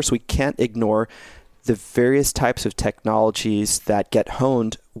of course, we can't ignore the various types of technologies that get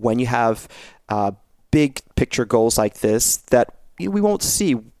honed when you have big picture goals like this that we won't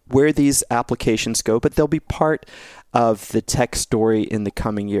see where these applications go, but they'll be part of the tech story in the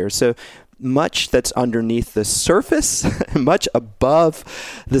coming years. So much that's underneath the surface, much above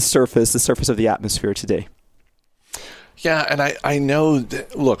the surface of the atmosphere today. Yeah, and I know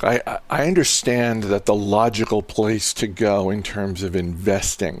that, look, I understand that the logical place to go in terms of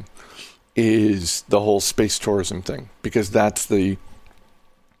investing is the whole space tourism thing, because that's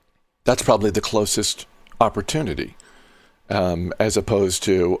probably the closest opportunity, as opposed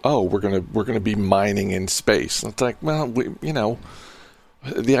to, we're gonna be mining in space. It's like, well,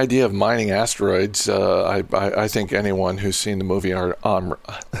 the idea of mining asteroids, I think anyone who's seen the movie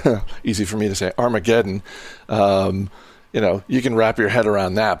easy for me to say, Armageddon, you can wrap your head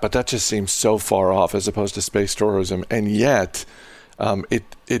around that, but that just seems so far off as opposed to space tourism. And yet,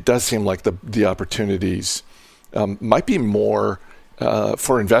 it does seem like the opportunities might be more,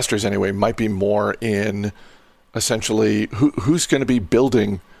 for investors anyway, might be more in essentially who's going to be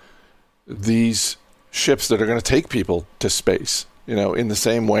building these ships that are going to take people to space. In the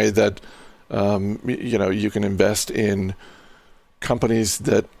same way that, you can invest in companies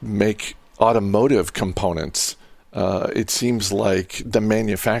that make automotive components. It seems like the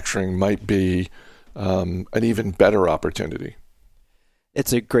manufacturing might be an even better opportunity.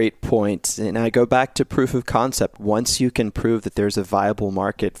 It's a great point. And I go back to proof of concept. Once you can prove that there's a viable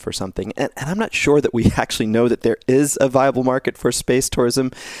market for something, and I'm not sure that we actually know that there is a viable market for space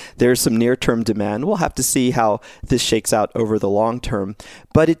tourism. There's some near-term demand. We'll have to see how this shakes out over the long term.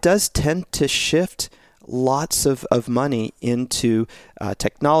 But it does tend to shift lots of money into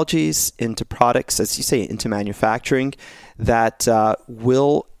technologies, into products, as you say, into manufacturing that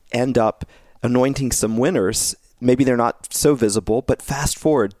will end up anointing some winners. Maybe they're not so visible, but fast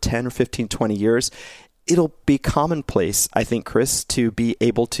forward 10 or 15, 20 years, it'll be commonplace, I think, Chris, to be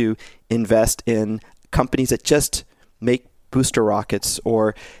able to invest in companies that just make booster rockets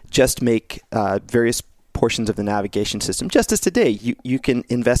or just make various portions of the navigation system. Just as today, you can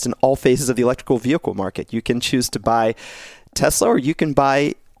invest in all phases of the electrical vehicle market. You can choose to buy Tesla, or you can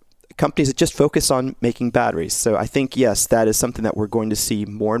buy companies that just focus on making batteries. So I think, yes, that is something that we're going to see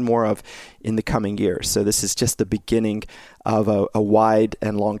more and more of in the coming years. So this is just the beginning of a wide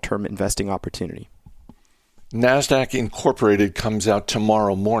and long-term investing opportunity. NASDAQ Incorporated comes out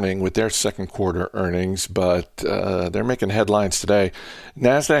tomorrow morning with their second quarter earnings, but they're making headlines today.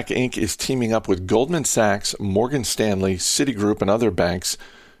 NASDAQ Inc. is teaming up with Goldman Sachs, Morgan Stanley, Citigroup, and other banks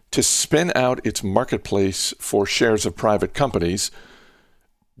to spin out its marketplace for shares of private companies.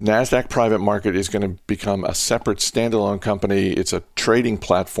 NASDAQ Private Market is going to become a separate standalone company. It's a trading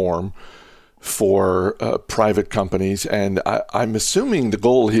platform for private companies, and I'm assuming the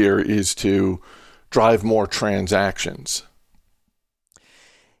goal here is to drive more transactions.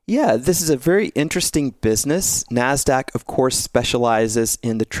 Yeah, this is a very interesting business. NASDAQ, of course, specializes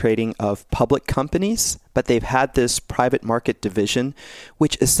in the trading of public companies, but they've had this private market division,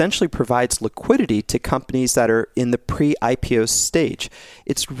 which essentially provides liquidity to companies that are in the pre-IPO stage.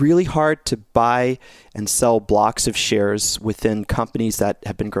 It's really hard to buy and sell blocks of shares within companies that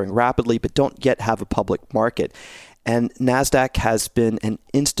have been growing rapidly but don't yet have a public market. And NASDAQ has been an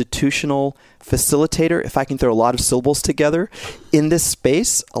institutional facilitator, if I can throw a lot of syllables together, in this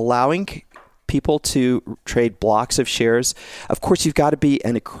space, allowing people to trade blocks of shares. Of course, you've got to be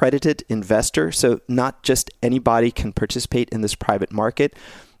an accredited investor, so not just anybody can participate in this private market.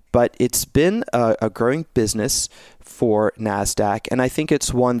 But it's been a growing business for NASDAQ, and I think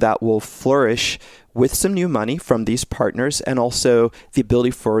it's one that will flourish with some new money from these partners and also the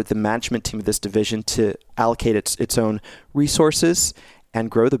ability for the management team of this division to allocate its own resources and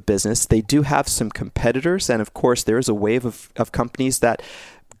grow the business. They do have some competitors, and of course, there is a wave of companies that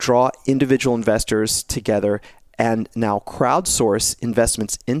draw individual investors together and now crowdsource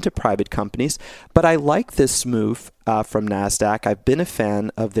investments into private companies. But I like this move from NASDAQ. I've been a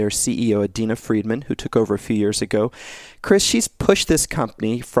fan of their CEO, Adena Friedman, who took over a few years ago. Chris, she's pushed this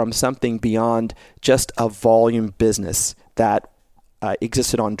company from something beyond just a volume business that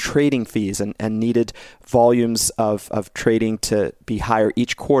existed on trading fees and needed volumes of trading to be higher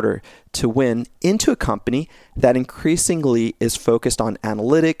each quarter to win, into a company that increasingly is focused on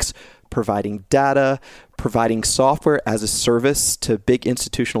analytics, providing data, providing software as a service to big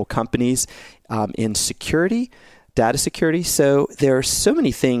institutional companies in security, data security. So there are so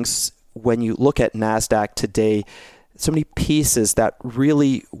many things when you look at NASDAQ today, so many pieces that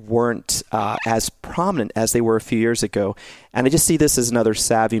really weren't as prominent as they were a few years ago. And I just see this as another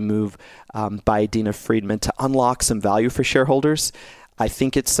savvy move by Adena Friedman to unlock some value for shareholders. I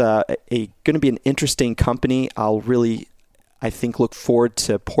think it's going to be an interesting company. I think look forward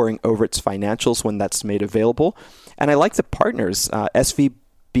to poring over its financials when that's made available. And I like the partners,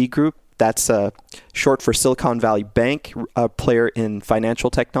 SVB Group, that's short for Silicon Valley Bank, a player in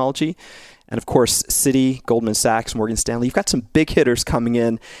financial technology. And of course, Citi, Goldman Sachs, Morgan Stanley. You've got some big hitters coming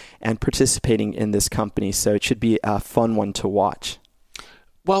in and participating in this company. So it should be a fun one to watch.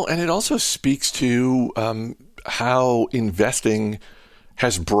 Well, and it also speaks to how investing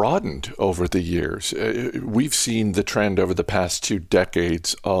has broadened over the years. We've seen the trend over the past 2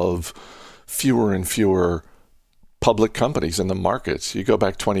 decades of fewer and fewer public companies in the markets. You go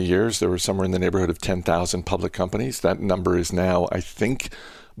back 20 years, there were somewhere in the neighborhood of 10,000 public companies. That number is now, I think,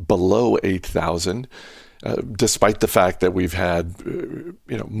 below 8,000, despite the fact that we've had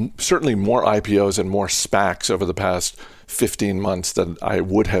certainly more IPOs and more SPACs over the past 15 months than I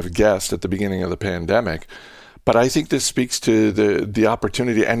would have guessed at the beginning of the pandemic. But I think this speaks to the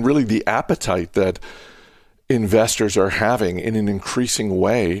opportunity and really the appetite that investors are having in an increasing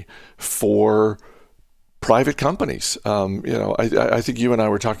way for private companies. I think you and I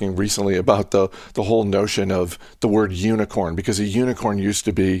were talking recently about the whole notion of the word unicorn, because a unicorn used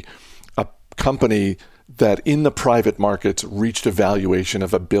to be a company that in the private markets reached a valuation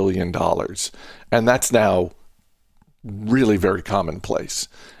of $1 billion. And that's now really very commonplace.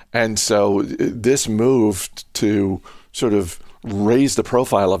 And so this move to sort of raise the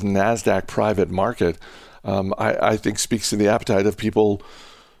profile of NASDAQ private market, I think speaks to the appetite of people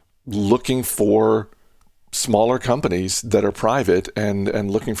looking for smaller companies that are private and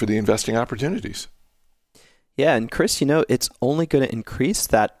looking for the investing opportunities. Yeah, and Chris, it's only going to increase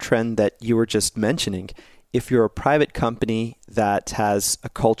that trend that you were just mentioning. If you're a private company that has a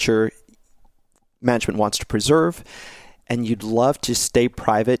culture management wants to preserve, and you'd love to stay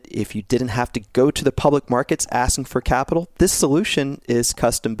private if you didn't have to go to the public markets asking for capital, this solution is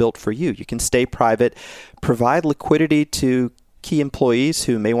custom built for you. You can stay private, provide liquidity to key employees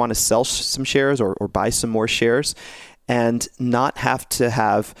who may want to sell some shares or buy some more shares, and not have to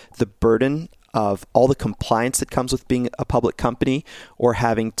have the burden of all the compliance that comes with being a public company, or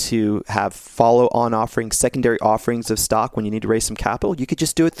having to have follow-on offerings, secondary offerings of stock when you need to raise some capital. You could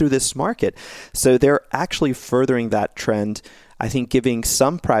just do it through this market. So they're actually furthering that trend, I think, giving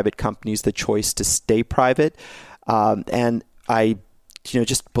some private companies the choice to stay private. And I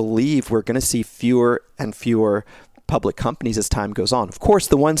just believe we're going to see fewer and fewer public companies as time goes on. Of course,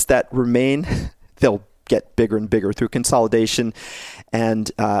 the ones that remain, they'll get bigger and bigger through consolidation.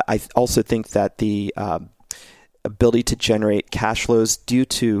 And I also think that the ability to generate cash flows due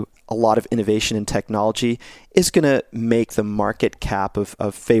to a lot of innovation in technology is going to make the market cap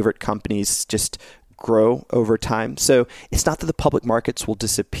of favorite companies just grow over time. So it's not that the public markets will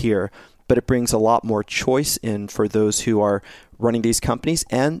disappear, but it brings a lot more choice in for those who are running these companies.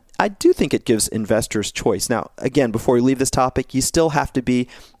 And I do think it gives investors choice. Now, again, before we leave this topic, you still have to be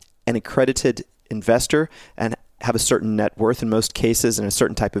an accredited investor and have a certain net worth in most cases and a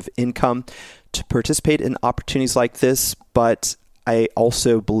certain type of income to participate in opportunities like this. But I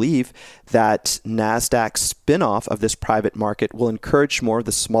also believe that NASDAQ's spinoff of this private market will encourage more of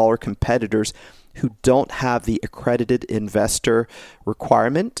the smaller competitors who don't have the accredited investor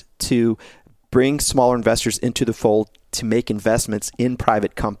requirement to bring smaller investors into the fold to make investments in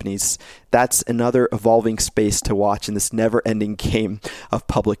private companies. That's another evolving space to watch in this never-ending game of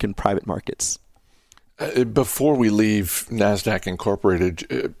public and private markets. Before we leave NASDAQ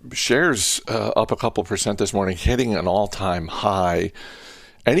Incorporated, shares up a couple percent this morning, hitting an all-time high.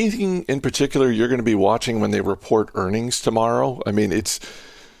 Anything in particular you're going to be watching when they report earnings tomorrow? I mean, it's,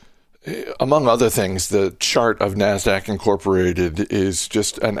 among other things, the chart of NASDAQ Incorporated is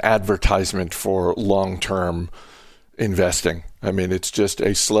just an advertisement for long-term investing. I mean, it's just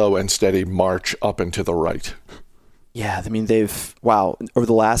a slow and steady march up and to the right. Yeah, I mean, over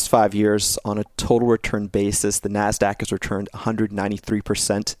the last 5 years, on a total return basis, the NASDAQ has returned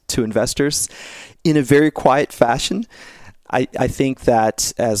 193% to investors in a very quiet fashion. I think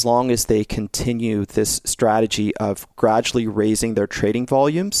that as long as they continue this strategy of gradually raising their trading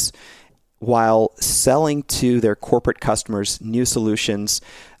volumes while selling to their corporate customers new solutions,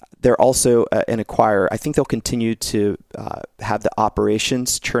 they're also an acquirer. I think they'll continue to have the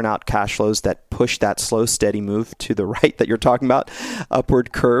operations churn out cash flows that push that slow, steady move to the right that you're talking about,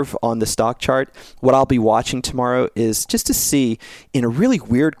 upward curve on the stock chart. What I'll be watching tomorrow is just to see, in a really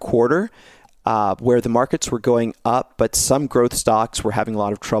weird quarter where the markets were going up, but some growth stocks were having a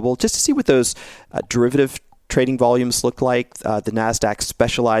lot of trouble, just to see what those derivative trading volumes look like. The NASDAQ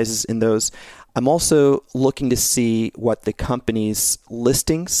specializes in those. I'm also looking to see what the company's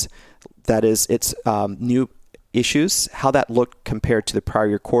listings, that is, its new issues, how that looked compared to the prior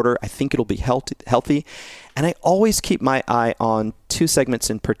year quarter. I think it'll be healthy. And I always keep my eye on two segments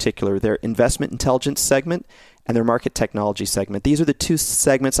in particular, their investment intelligence segment and their market technology segment. These are the two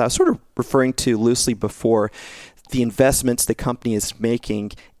segments I was sort of referring to loosely before, the investments the company is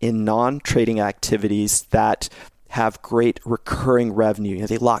making in non-trading activities that have great recurring revenue.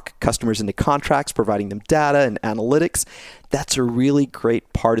 They lock customers into contracts, providing them data and analytics. That's a really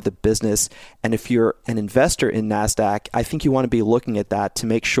great part of the business. And if you're an investor in NASDAQ, I think you want to be looking at that to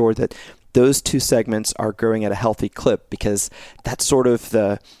make sure that those two segments are growing at a healthy clip, because that's sort of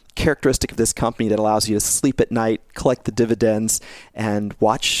the characteristic of this company that allows you to sleep at night, collect the dividends, and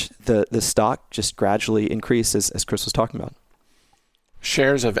watch the stock just gradually increase, as Chris was talking about.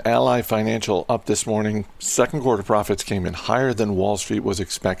 Shares of Ally Financial up this morning. Second quarter profits came in higher than Wall Street was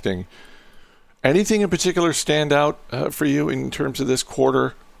expecting. Anything in particular stand out for you in terms of this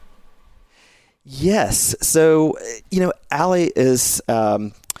quarter? Yes. So, Ally is,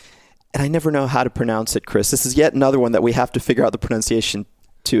 and I never know how to pronounce it, Chris. This is yet another one that we have to figure out the pronunciation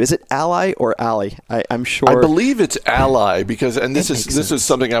to. Is it Ally or Ally? I'm sure. I believe it's Ally, because, and this is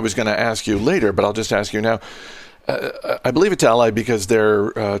something I was going to ask you later, but I'll just ask you now. I believe it's Ally because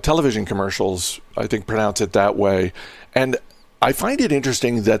their television commercials, I think, pronounce it that way. And I find it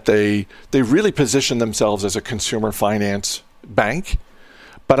interesting that they really position themselves as a consumer finance bank.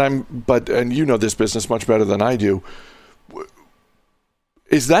 But and you know this business much better than I do.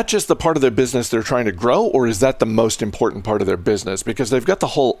 Is that just the part of their business they're trying to grow, or is that the most important part of their business? Because they've got the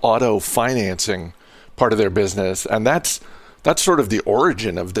whole auto financing part of their business, and that's sort of the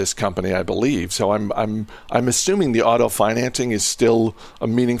origin of this company, I believe. So I'm assuming the auto financing is still a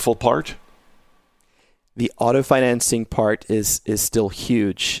meaningful part. The auto financing part is still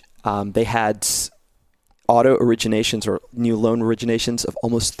huge. They had auto originations or new loan originations of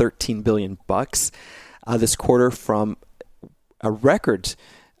almost $13 billion this quarter, from a record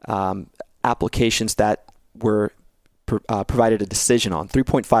applications that were provided a decision on.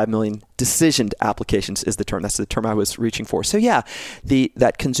 3.5 million decisioned applications is the term. That's the term I was reaching for. So yeah,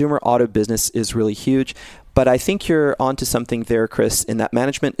 that consumer auto business is really huge. But I think you're onto something there, Chris, in that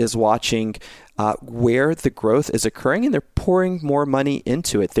management is watching where the growth is occurring, and they're pouring more money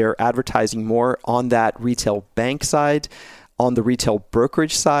into it. They're advertising more on that retail bank side, on the retail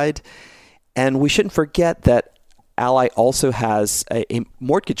brokerage side. And we shouldn't forget that Ally also has a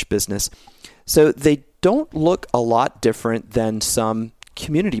mortgage business. So they don't look a lot different than some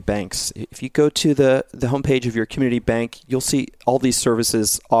community banks. If you go to the homepage of your community bank, you'll see all these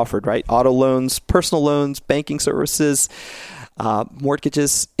services offered, right? Auto loans, personal loans, banking services,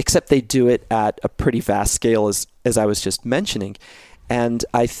 mortgages, except they do it at a pretty vast scale, as I was just mentioning. And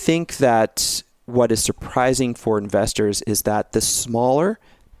I think that what is surprising for investors is that the smaller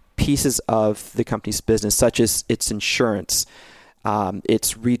pieces of the company's business, such as its insurance,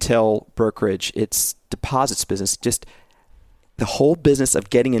 its retail brokerage, its deposits business, just the whole business of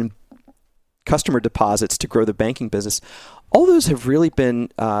getting in customer deposits to grow the banking business, all those have really been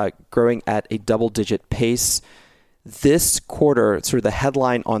growing at a double-digit pace. This quarter, sort of the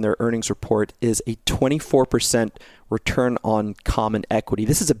headline on their earnings report is a 24% return on common equity.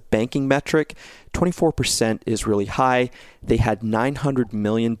 This is a banking metric. 24% is really high. They had $900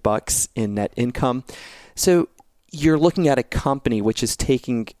 million in net income. So you're looking at a company which is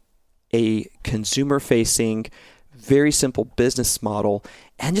taking a consumer-facing, very simple business model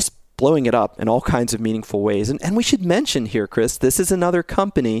and just blowing it up in all kinds of meaningful ways. And we should mention here, Chris, this is another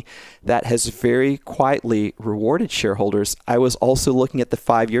company that has very quietly rewarded shareholders. I was also looking at the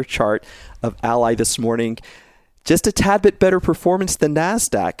 5-year chart of Ally this morning. Just a tad bit better performance than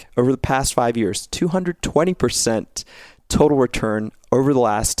NASDAQ over the past 5 years. 220% total return over the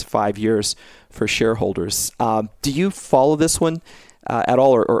last 5 years for shareholders. Do you follow this one at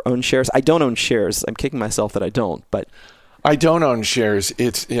all or own shares? I don't own shares. I'm kicking myself that I don't, but I don't own shares.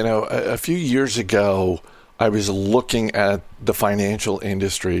 It's, a few years ago, I was looking at the financial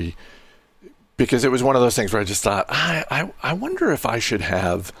industry because it was one of those things where I just thought, I wonder if I should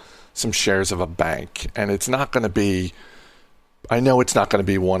have some shares of a bank. And it's not going to be, I know it's not going to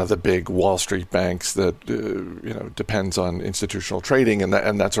be one of the big Wall Street banks that, depends on institutional trading and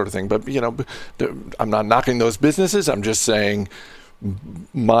that sort of thing. But, I'm not knocking those businesses. I'm just saying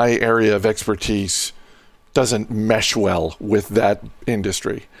my area of expertise doesn't mesh well with that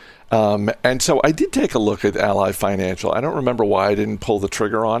industry. And so I did take a look at Ally Financial. I don't remember why I didn't pull the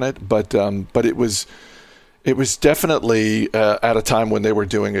trigger on it, but it was definitely at a time when they were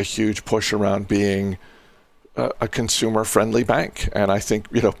doing a huge push around being a consumer-friendly bank. And I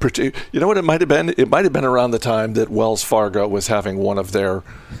think, what it might have been? It might have been around the time that Wells Fargo was having one of their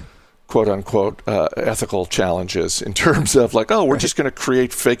quote-unquote ethical challenges in terms of we're just going to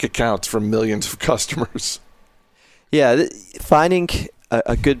create fake accounts for millions of customers. Yeah, finding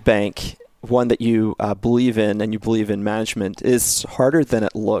a good bank, one that you believe in and you believe in management, is harder than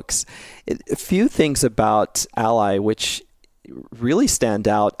it looks. A few things about Ally which really stand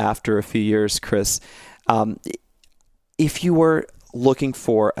out after a few years, Chris. If you were looking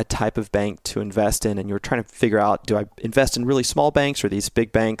for a type of bank to invest in and you're trying to figure out, do I invest in really small banks or these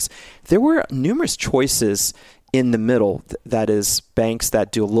big banks? There were numerous choices in the middle, that is banks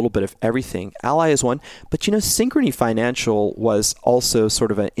that do a little bit of everything. Ally is one, but Synchrony Financial was also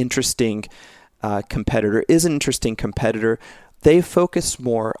sort of an interesting competitor, is an interesting competitor. They focus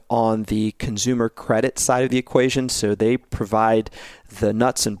more on the consumer credit side of the equation, so they provide the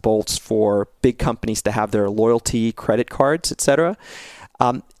nuts and bolts for big companies to have their loyalty credit cards, etc.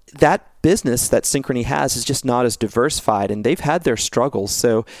 That business that Synchrony has is just not as diversified, and they've had their struggles.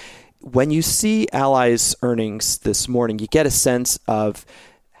 So when you see Ally's earnings this morning, you get a sense of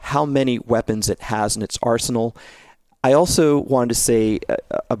how many weapons it has in its arsenal. I also wanted to say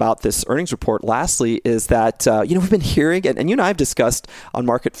about this earnings report, lastly, is that, we've been hearing, and you and I have discussed on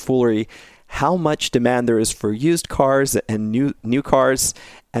Market Foolery, how much demand there is for used cars and new cars,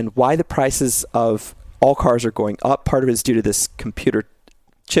 and why the prices of all cars are going up. Part of it is due to this computer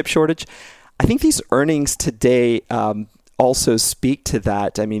chip shortage. I think these earnings today also speak to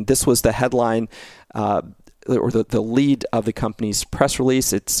that. I mean, this was the headline or the lead of the company's press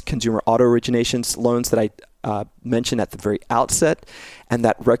release. It's consumer auto originations loans that I mentioned at the very outset, and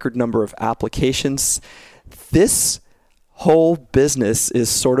that record number of applications. This whole business is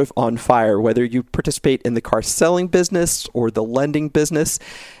sort of on fire, whether you participate in the car selling business or the lending business.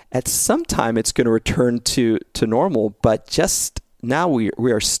 At some time, it's going to return to normal, but just now we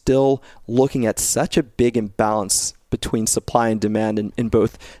are still looking at such a big imbalance between supply and demand in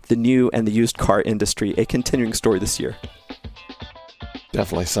both the new and the used car industry, a continuing story this year.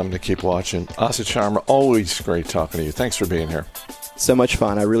 Definitely something to keep watching. Asit Sharma, always great talking to you. Thanks for being here. So much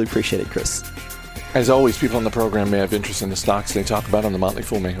fun. I really appreciate it, Chris. As always, people on the program may have interest in the stocks they talk about on The Motley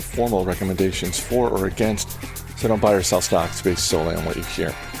Fool, may have formal recommendations for or against, so don't buy or sell stocks based solely on what you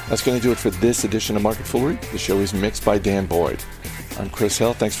hear. That's going to do it for this edition of Market Foolery. The show is mixed by Dan Boyd. I'm Chris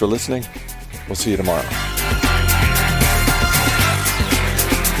Hill. Thanks for listening. We'll see you tomorrow.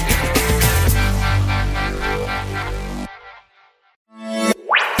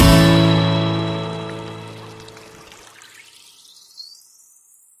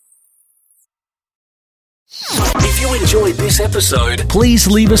 If you enjoyed this episode, please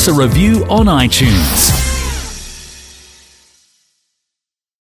leave us a review on iTunes.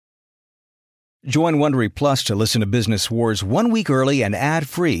 Join Wondery Plus to listen to Business Wars 1 week early and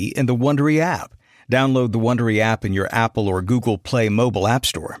ad-free in the Wondery app. Download the Wondery app in your Apple or Google Play mobile app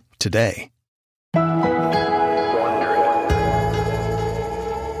store today.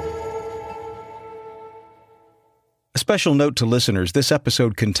 A special note to listeners, this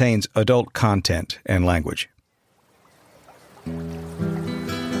episode contains adult content and language.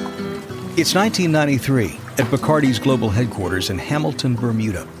 It's 1993 at Bacardi's global headquarters in Hamilton,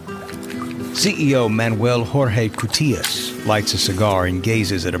 Bermuda. CEO Manuel Jorge Cutillas lights a cigar and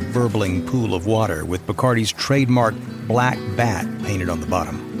gazes at a burbling pool of water with Bacardi's trademark black bat painted on the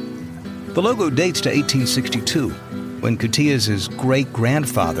bottom. The logo dates to 1862, when Cutillas'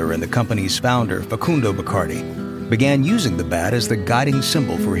 great-grandfather and the company's founder, Facundo Bacardi, began using the bat as the guiding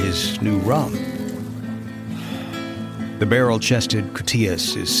symbol for his new rum. The barrel-chested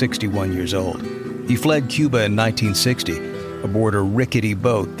Cutillas is 61 years old. He fled Cuba in 1960 aboard a rickety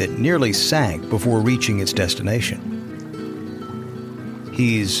boat that nearly sank before reaching its destination.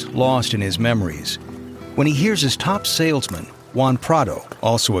 He's lost in his memories when he hears his top salesman, Juan Prado,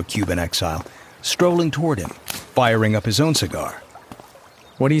 also a Cuban exile, strolling toward him, firing up his own cigar.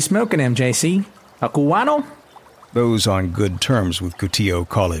 What are you smoking, MJC? A Cubano? Those on good terms with Cutillo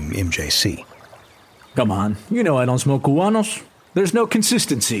call him MJC. Come on, you know I don't smoke Cubanos. There's no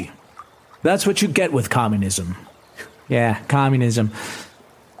consistency. That's what you get with communism. Yeah, communism.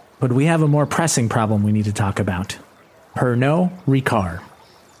 But we have a more pressing problem we need to talk about. Pernod Ricard.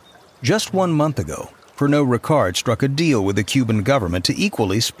 Just 1 month ago, Pernod Ricard struck a deal with the Cuban government to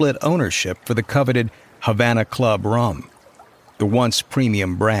equally split ownership for the coveted Havana Club rum. The once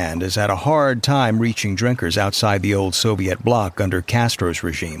premium brand has had a hard time reaching drinkers outside the old Soviet bloc under Castro's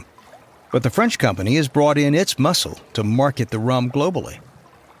regime. But the French company has brought in its muscle to market the rum globally.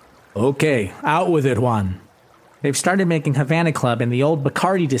 Okay, out with it, Juan. They've started making Havana Club in the old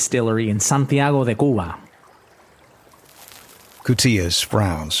Bacardi distillery in Santiago de Cuba. Cutillas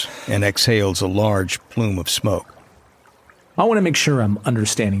frowns and exhales a large plume of smoke. I want to make sure I'm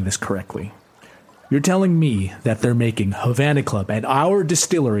understanding this correctly. You're telling me that they're making Havana Club at our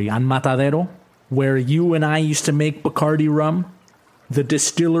distillery on Matadero, where you and I used to make Bacardi rum? The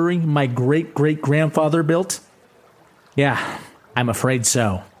distillery my great-great-grandfather built? Yeah, I'm afraid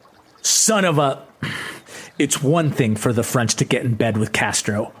so. Son of a... It's one thing for the French to get in bed with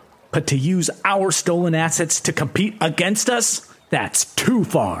Castro, but to use our stolen assets to compete against us? That's too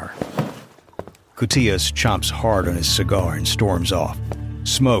far. Cutillas chomps hard on his cigar and storms off.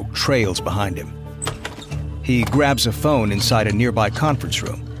 Smoke trails behind him. He grabs a phone inside a nearby conference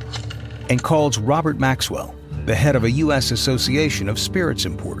room and calls Robert Maxwell, the head of a U.S. Association of Spirits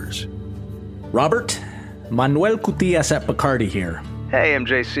Importers. Robert, Manuel Cutillas at Bacardi here. Hey,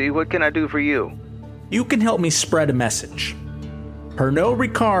 MJC, what can I do for you? You can help me spread a message. Pernod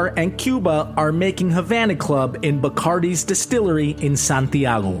Ricard and Cuba are making Havana Club in Bacardi's distillery in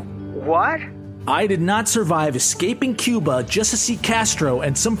Santiago. What? I did not survive escaping Cuba just to see Castro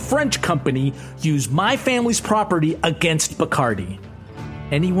and some French company use my family's property against Bacardi.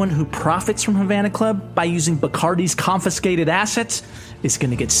 Anyone who profits from Havana Club by using Bacardi's confiscated assets is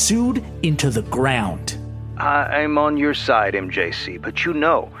going to get sued into the ground. I'm on your side, MJC, but you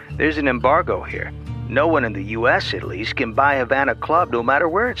know, there's an embargo here. No one in the U.S., at least, can buy Havana Club no matter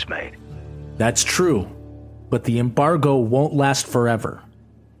where it's made. That's true, but the embargo won't last forever.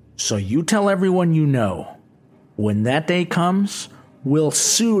 So you tell everyone you know. When that day comes, we'll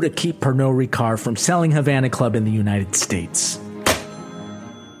sue to keep Pernod Ricard from selling Havana Club in the United States.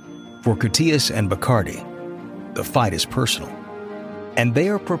 For Cutillas and Bacardi, the fight is personal, and they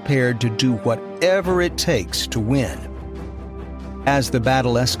are prepared to do whatever it takes to win. As the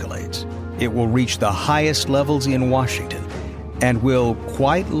battle escalates, it will reach the highest levels in Washington and will,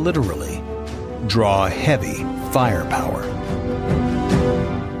 quite literally, draw heavy firepower.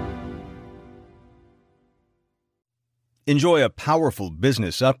 Enjoy a powerful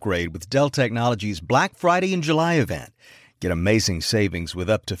business upgrade with Dell Technologies' Black Friday in July event. Get amazing savings with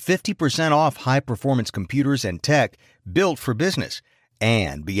up to 50% off high-performance computers and tech built for business,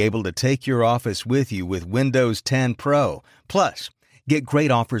 and be able to take your office with you with Windows 10 Pro. Plus, get great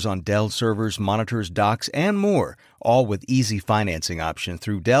offers on Dell servers, monitors, docks, and more, all with easy financing options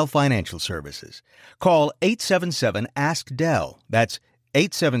through Dell Financial Services. Call 877-ASK-DELL. That's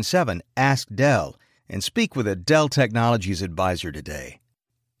 877-ASK-DELL, and speak with a Dell Technologies advisor today.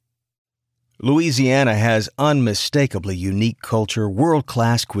 Louisiana has unmistakably unique culture,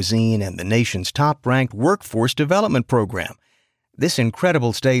 world-class cuisine, and the nation's top-ranked workforce development program. This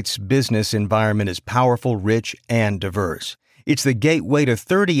incredible state's business environment is powerful, rich, and diverse. It's the gateway to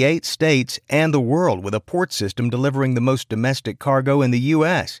 38 states and the world, with a port system delivering the most domestic cargo in the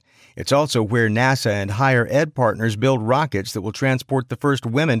U.S. It's also where NASA and higher ed partners build rockets that will transport the first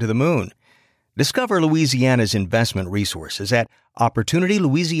women to the moon. Discover Louisiana's investment resources at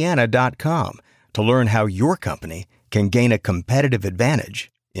OpportunityLouisiana.com to learn how your company can gain a competitive advantage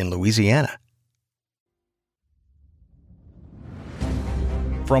in Louisiana.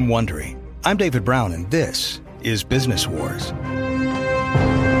 From Wondery, I'm David Brown, and this is Business Wars.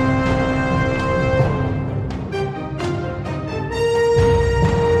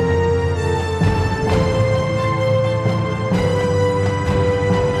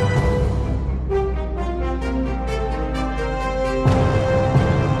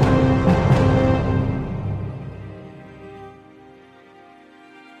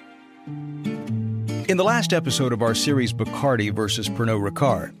 In the last episode of our series Bacardi versus Pernod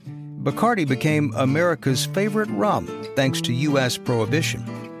Ricard, Bacardi became America's favorite rum thanks to U.S. prohibition.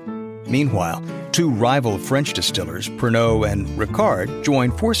 Meanwhile, two rival French distillers, Pernod and Ricard,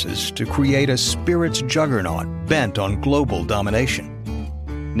 joined forces to create a spirits juggernaut bent on global domination.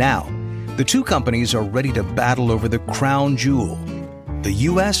 Now, the two companies are ready to battle over the crown jewel, the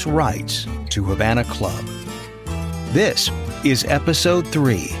U.S. rights to Havana Club. This is Episode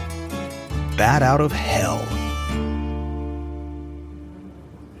 3, Bat Out of Hell.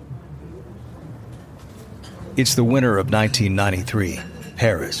 It's the winter of 1993,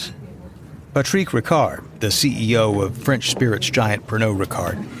 Paris. Patrick Ricard, the CEO of French spirits giant Pernod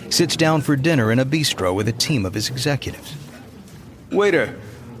Ricard, sits down for dinner in a bistro with a team of his executives. Waiter,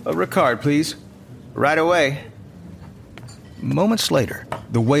 a Ricard, please. Right away. Moments later,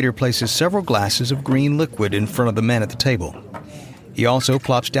 the waiter places several glasses of green liquid in front of the men at the table. He also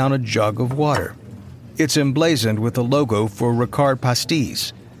plops down a jug of water. It's emblazoned with the logo for Ricard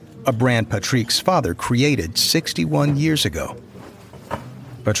Pastis, a brand Patrick's father created 61 years ago.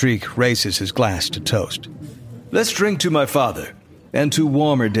 Patrick raises his glass to toast. Let's drink to my father, and to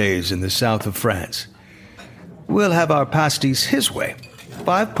warmer days in the south of France. We'll have our pastis his way,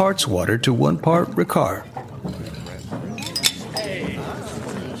 5 parts water to 1 part Ricard.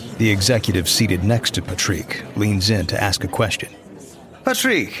 The executive seated next to Patrick leans in to ask a question.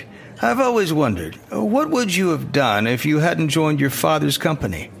 Patrick, I've always wondered, what would you have done if you hadn't joined your father's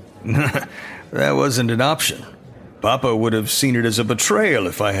company? That wasn't an option. Papa would have seen it as a betrayal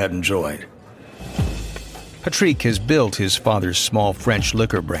if I hadn't joined. Patrick has built his father's small French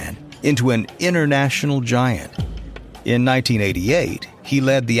liquor brand into an international giant. In 1988, he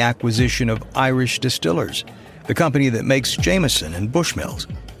led the acquisition of Irish Distillers, the company that makes Jameson and Bushmills.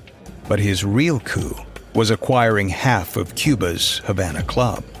 But his real coup was acquiring half of Cuba's Havana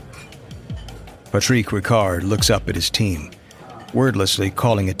Club. Patrick Ricard looks up at his team, wordlessly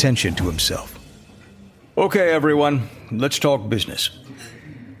calling attention to himself. Okay, everyone, let's talk business.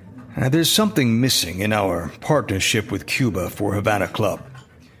 There's something missing in our partnership with Cuba for Havana Club.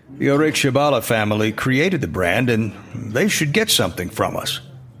 The Arechabala family created the brand, and they should get something from us.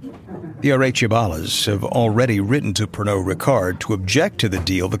 The Arechabalas have already written to Pernod Ricard to object to the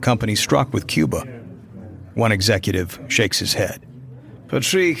deal the company struck with Cuba. One executive shakes his head.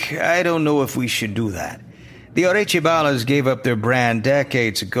 Patrick, I don't know if we should do that. The Arechabalas gave up their brand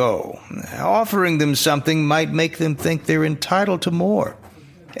decades ago. Offering them something might make them think they're entitled to more.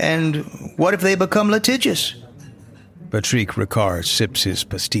 And what if they become litigious? Patrick Ricard sips his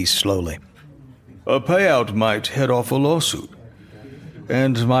pastis slowly. A payout might head off a lawsuit.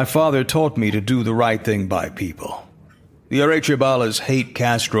 And my father taught me to do the right thing by people. The Arechabalas hate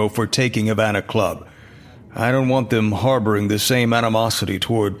Castro for taking Havana Club. I don't want them harboring the same animosity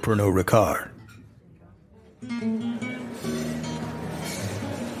toward Pernod Ricard.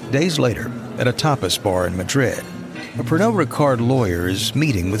 Days later, at a tapas bar in Madrid, a Pernod Ricard lawyer is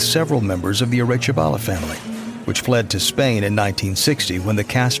meeting with several members of the Arechabala family, which fled to Spain in 1960 when the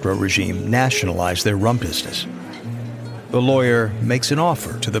Castro regime nationalized their rum business. The lawyer makes an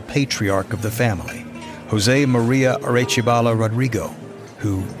offer to the patriarch of the family, Jose Maria Arechabala Rodrigo,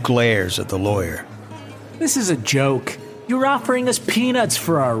 who glares at the lawyer. This is a joke. You're offering us peanuts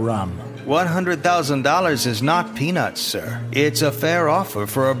for our rum. $100,000 is not peanuts, sir. It's a fair offer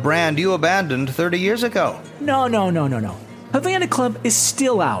for a brand you abandoned 30 years ago. No. Havana Club is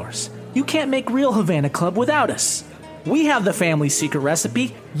still ours. You can't make real Havana Club without us. We have the family secret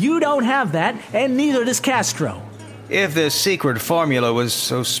recipe. You don't have that, and neither does Castro. If this secret formula was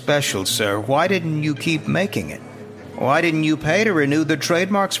so special, sir, why didn't you keep making it? Why didn't you pay to renew the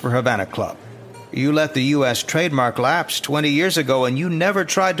trademarks for Havana Club? You let the U.S. trademark lapse 20 years ago, and you never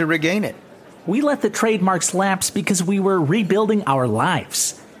tried to regain it. We let the trademarks lapse because we were rebuilding our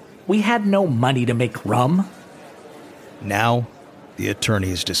lives. We had no money to make rum. Now, the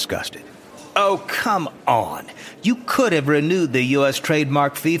attorney is disgusted. Oh, come on. You could have renewed the U.S.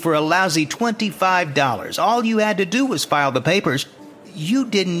 trademark fee for a lousy $25. All you had to do was file the papers. You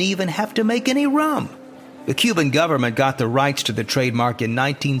didn't even have to make any rum. The Cuban government got the rights to the trademark in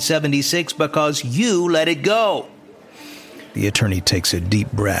 1976 because you let it go. The attorney takes a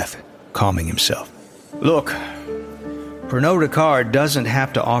deep breath, calming himself. Look, Pernod Ricard doesn't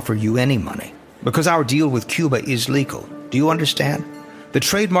have to offer you any money because our deal with Cuba is legal. Do you understand? The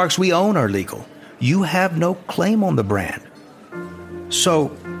trademarks we own are legal. You have no claim on the brand. So,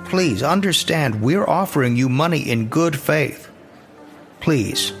 please understand, we're offering you money in good faith.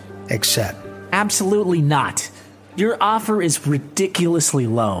 Please, accept. Absolutely not. Your offer is ridiculously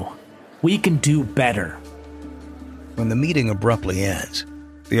low. We can do better. When the meeting abruptly ends,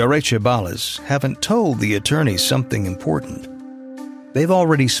 the Arechibalas haven't told the attorney something important. They've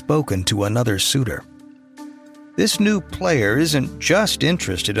already spoken to another suitor. This new player isn't just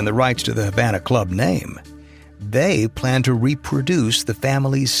interested in the rights to the Havana Club name. They plan to reproduce the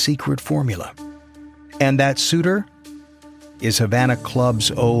family's secret formula. And that suitor is Havana Club's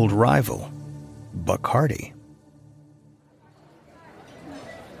old rival, Bacardi.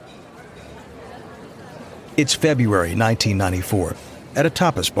 It's February 1994 at a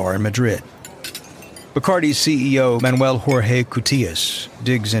tapas bar in Madrid. Bacardi's CEO, Manuel Jorge Cutillas,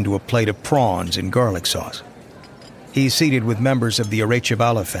 digs into a plate of prawns in garlic sauce. He's seated with members of the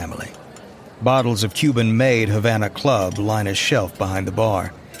Arechibala family. Bottles of Cuban-made Havana Club line a shelf behind the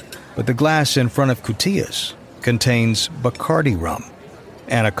bar, but the glass in front of Cutillas contains Bacardi rum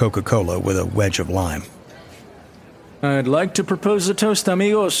and a Coca-Cola with a wedge of lime. I'd like to propose a toast,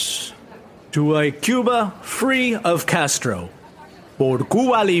 amigos, to a Cuba free of Castro. Por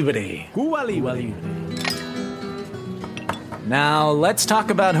Cuba Libre. Cuba Libre. Now, let's talk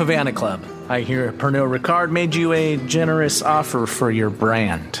about Havana Club. I hear Pernod Ricard made you a generous offer for your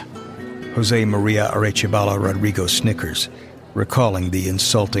brand. Jose Maria Arechibala Rodrigo snickers, recalling the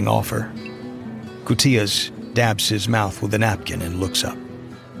insulting offer. Cutillas dabs his mouth with a napkin and looks up.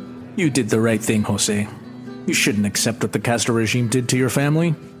 You did the right thing, Jose. You shouldn't accept what the Castro regime did to your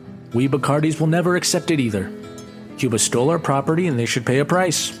family. We Bacardis will never accept it either. Cuba stole our property and they should pay a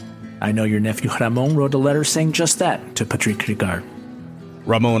price. I know your nephew Ramon wrote a letter saying just that to Patrick Ricard.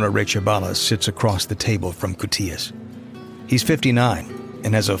 Ramon Arechibala sits across the table from Cutillas. He's 59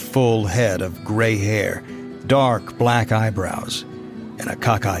 and has a full head of gray hair, dark black eyebrows, and a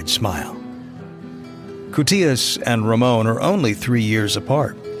cockeyed smile. Cutillas and Ramon are only 3 years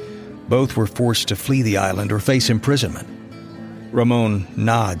apart. Both were forced to flee the island or face imprisonment. Ramon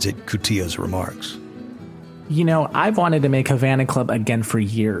nods at Cutillas' remarks. You know, I've wanted to make Havana Club again for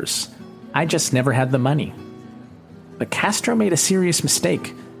years. I just never had the money. But Castro made a serious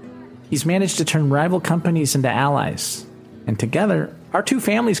mistake. He's managed to turn rival companies into allies. And together, our two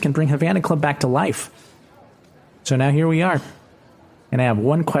families can bring Havana Club back to life. So now here we are. And I have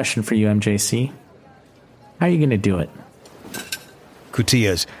one question for you, MJC. How are you going to do it?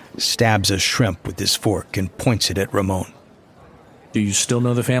 Cutillas stabs a shrimp with his fork and points it at Ramon. Do you still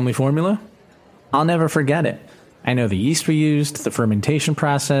know the family formula? I'll never forget it. I know the yeast we used, the fermentation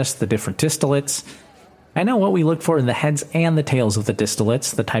process, the different distillates. I know what we look for in the heads and the tails of the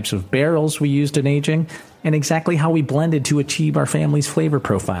distillates, the types of barrels we used in aging, and exactly how we blended to achieve our family's flavor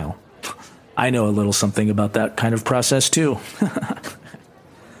profile. I know a little something about that kind of process, too.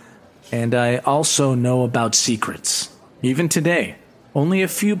 And I also know about secrets. Even today, only a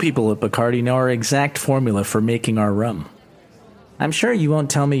few people at Bacardi know our exact formula for making our rum. I'm sure you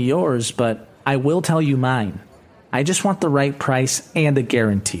won't tell me yours, but I will tell you mine. I just want the right price and a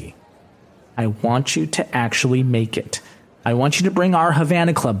guarantee. I want you to actually make it. I want you to bring our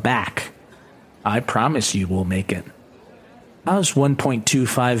Havana Club back. I promise you we'll make it. How's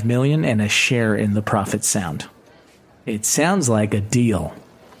 $1.25 million and a share in the profit sound? It sounds like a deal.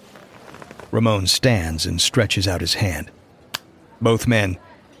 Ramon stands and stretches out his hand. Both men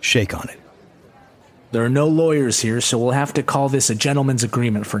shake on it. There are no lawyers here, so we'll have to call this a gentleman's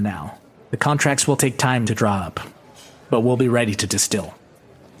agreement for now. The contracts will take time to draw up. but we'll be ready to distill.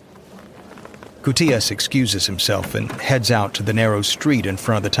 Cutillas excuses himself and heads out to the narrow street in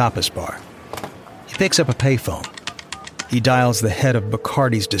front of the tapas bar. He picks up a payphone. He dials the head of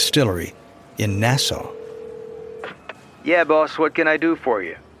Bacardi's distillery in Nassau. Yeah, boss, what can I do for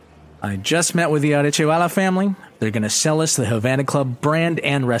you? I just met with the Arechivala family. They're going to sell us the Havana Club brand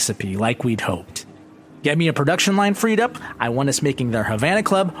and recipe like we'd hoped. Get me a production line freed up. I want us making their Havana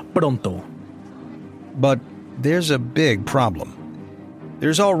Club pronto. But there's a big problem.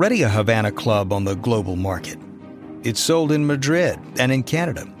 There's already a Havana Club on the global market. It's sold in Madrid and in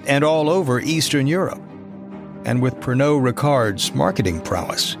Canada and all over Eastern Europe. And with Pernod Ricard's marketing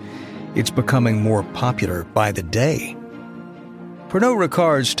prowess, it's becoming more popular by the day. Pernod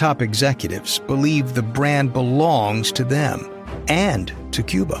Ricard's top executives believe the brand belongs to them and to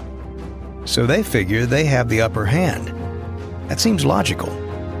Cuba. So they figure they have the upper hand. That seems logical.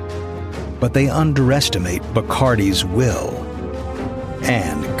 But they underestimate Bacardi's will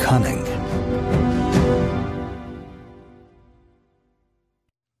and cunning.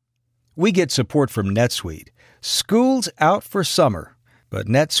 We get support from NetSuite. School's out for summer, but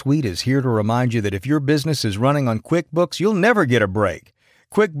NetSuite is here to remind you that if your business is running on QuickBooks, you'll never get a break.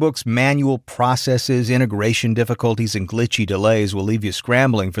 QuickBooks manual processes, integration difficulties, and glitchy delays will leave you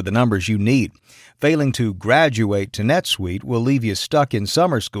scrambling for the numbers you need. Failing to graduate to NetSuite will leave you stuck in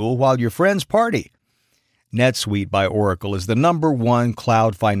summer school while your friends party. NetSuite by Oracle is the #1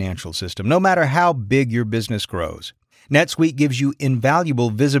 cloud financial system, no matter how big your business grows. NetSuite gives you invaluable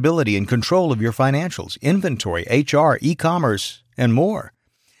visibility and control of your financials, inventory, HR, e-commerce, and more.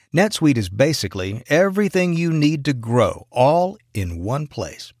 NetSuite is basically everything you need to grow, all in one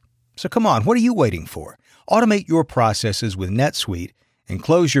place. So come on, what are you waiting for? Automate your processes with NetSuite and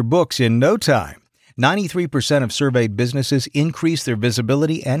close your books in no time. 93% of surveyed businesses increase their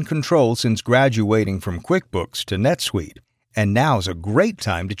visibility and control since graduating from QuickBooks to NetSuite. And now's a great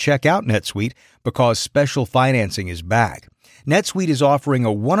time to check out NetSuite because special financing is back. NetSuite is offering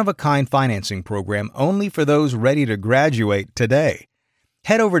a one-of-a-kind financing program only for those ready to graduate today.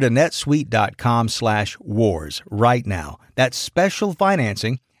 Head over to netsuite.com/wars right now. That's special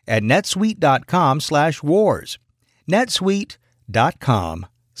financing at netsuite.com/wars.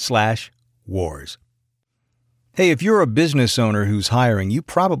 netsuite.com/wars. Hey, if you're a business owner who's hiring, you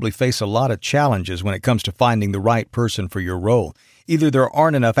probably face a lot of challenges when it comes to finding the right person for your role. Either there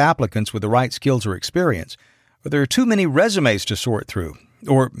aren't enough applicants with the right skills or experience, or there are too many resumes to sort through,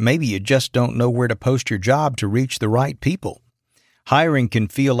 or maybe you just don't know where to post your job to reach the right people. Hiring can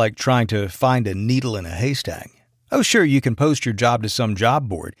feel like trying to find a needle in a haystack. Oh, sure, you can post your job to some job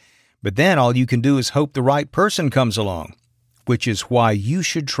board, but then all you can do is hope the right person comes along, which is why you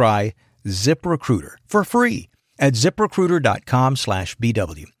should try ZipRecruiter for free at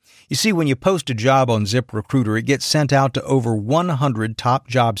ZipRecruiter.com/BW. You see, when you post a job on ZipRecruiter, it gets sent out to over 100 top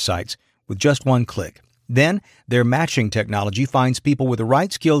job sites with just one click. Then, their matching technology finds people with the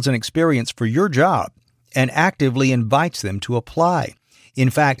right skills and experience for your job and actively invites them to apply.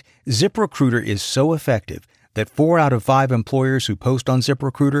 In fact, ZipRecruiter is so effective that 4 out of 5 employers who post on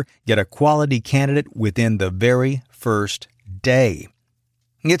ZipRecruiter get a quality candidate within the very first day.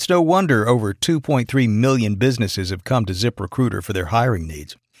 It's no wonder over 2.3 million businesses have come to ZipRecruiter for their hiring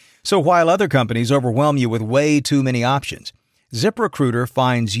needs. So while other companies overwhelm you with way too many options, ZipRecruiter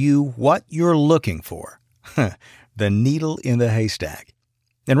finds you what you're looking for. The needle in the haystack.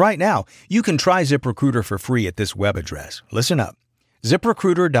 And right now, you can try ZipRecruiter for free at this web address. Listen up.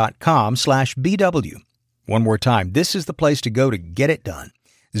 ZipRecruiter.com/BW. One more time, this is the place to go to get it done.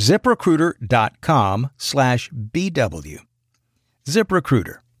 ZipRecruiter.com/BW.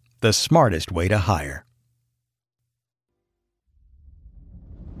 ZipRecruiter, the smartest way to hire.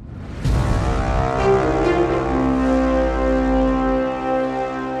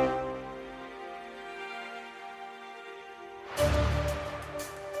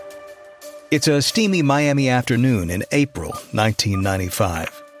 It's a steamy Miami afternoon in April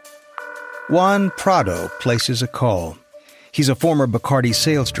 1995. Juan Prado places a call. He's a former Bacardi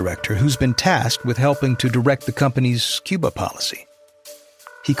sales director who's been tasked with helping to direct the company's Cuba policy.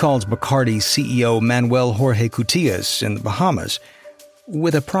 He calls Bacardi CEO Manuel Jorge Cutillas in the Bahamas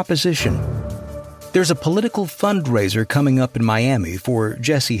with a proposition. There's a political fundraiser coming up in Miami for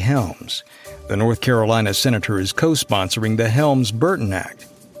Jesse Helms. The North Carolina senator is co-sponsoring the Helms-Burton Act.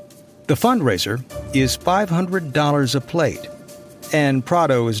 The fundraiser is $500 a plate, and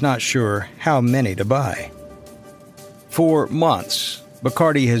Prado is not sure how many to buy. For months,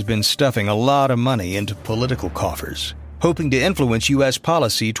 Bacardi has been stuffing a lot of money into political coffers, hoping to influence U.S.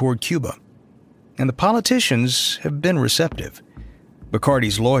 policy toward Cuba. And the politicians have been receptive.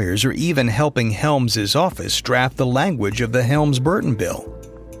 Bacardi's lawyers are even helping Helms' office draft the language of the Helms-Burton bill.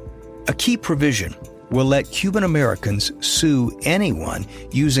 A key provision will let Cuban Americans sue anyone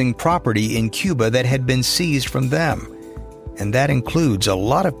using property in Cuba that had been seized from them. And that includes a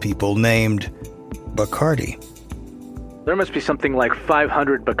lot of people named Bacardi. There must be something like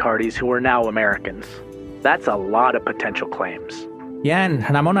 500 Bacardis who are now Americans. That's a lot of potential claims. Yeah, and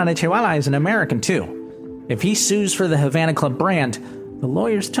Ramon Arechivala is an American too. If he sues for the Havana Club brand, the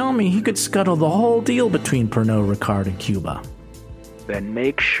lawyers tell me he could scuttle the whole deal between Pernod Ricard and Cuba. Then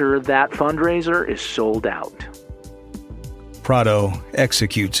make sure that fundraiser is sold out. Prado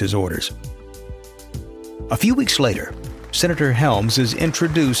executes his orders. A few weeks later, Senator Helms is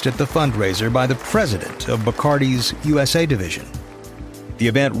introduced at the fundraiser by the president of Bacardi's USA division. The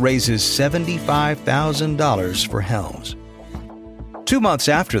event raises $75,000 for Helms. 2 months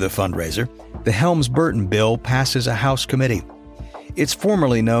after the fundraiser, the Helms-Burton bill passes a House committee. It's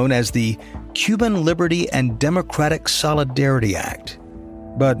formerly known as the Cuban Liberty and Democratic Solidarity Act,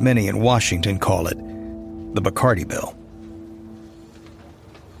 but many in Washington call it the Bacardi bill.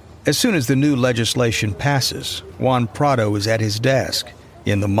 As soon as the new legislation passes, Juan Prado is at his desk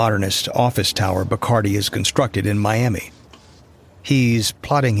in the modernist office tower Bacardi has constructed in Miami. He's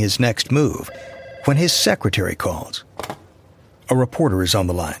plotting his next move when his secretary calls. A reporter is on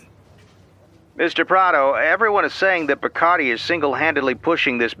the line. Mr. Prado, everyone is saying that Bacardi is single-handedly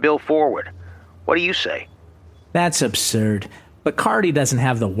pushing this bill forward. What do you say? That's absurd. Bacardi doesn't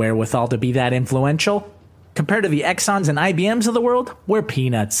have the wherewithal to be that influential. Compared to the Exxons and IBMs of the world, we're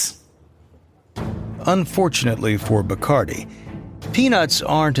peanuts. Unfortunately for Bacardi, peanuts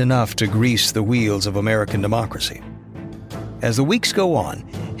aren't enough to grease the wheels of American democracy. As the weeks go on,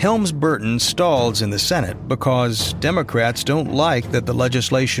 Helms-Burton stalls in the Senate because Democrats don't like that the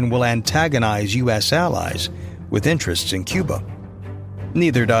legislation will antagonize U.S. allies with interests in Cuba.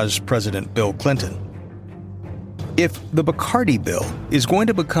 Neither does President Bill Clinton. If the Bacardi bill is going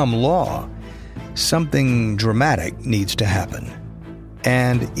to become law, something dramatic needs to happen.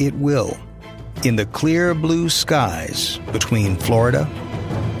 And it will, in the clear blue skies between Florida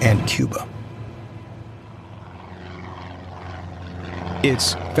and Cuba.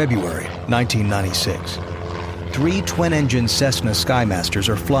 It's February 1996. 3 twin-engine Cessna Skymasters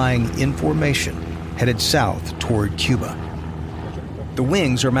are flying in formation, headed south toward Cuba. The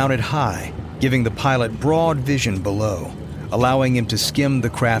wings are mounted high, giving the pilot broad vision below, allowing him to skim the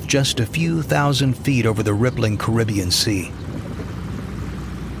craft just a few thousand feet over the rippling Caribbean Sea.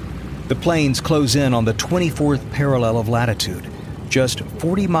 The planes close in on the 24th parallel of latitude, just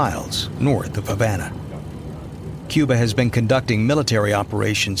 40 miles north of Havana. Cuba has been conducting military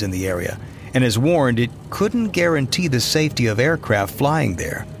operations in the area and has warned it couldn't guarantee the safety of aircraft flying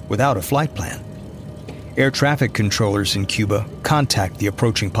there without a flight plan. Air traffic controllers in Cuba contact the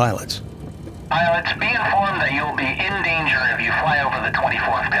approaching pilots. Pilots, be informed that you'll be in danger if you fly over the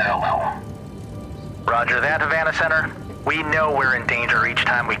 24th parallel. Roger that, Havana Center. We know we're in danger each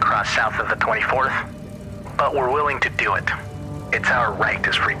time we cross south of the 24th, but we're willing to do it. It's our right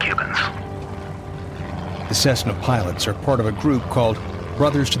as free Cubans. The Cessna pilots are part of a group called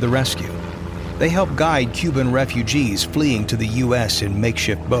Brothers to the Rescue. They help guide Cuban refugees fleeing to the U.S. in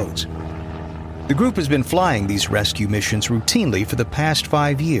makeshift boats. The group has been flying these rescue missions routinely for the past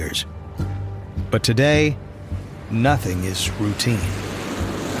 5 years. But today, nothing is routine.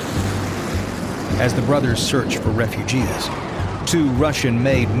 As the brothers search for refugees, 2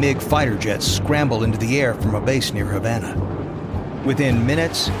 Russian-made MiG fighter jets scramble into the air from a base near Havana. Within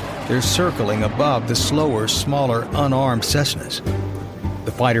minutes, they're circling above the slower, smaller, unarmed Cessnas.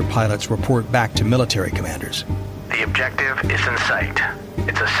 The fighter pilots report back to military commanders. The objective is in sight.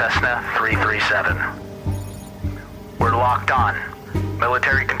 It's a Cessna 337. We're locked on.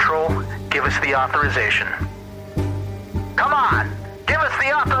 Military control, give us the authorization. Come on! Give us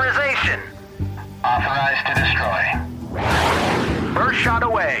the authorization! Authorized to destroy. First shot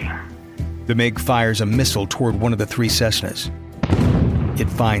away. The MiG fires a missile toward one of the 3 Cessnas. It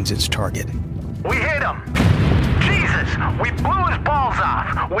finds its target. We hit him! Jesus! We blew his balls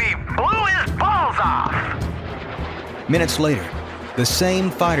off! We blew his balls off! Minutes later, the same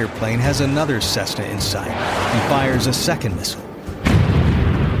fighter plane has another Cessna in sight and fires a second missile.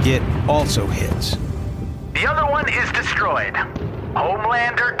 It also hits. The other one is destroyed.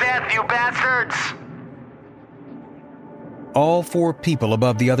 Homeland or death, you bastards! All 4 people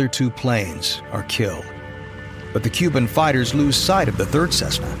above the other 2 planes are killed. But the Cuban fighters lose sight of the 3rd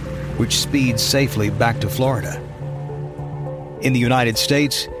Cessna, which speeds safely back to Florida. In the United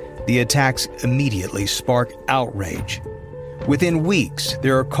States, the attacks immediately spark outrage. Within weeks,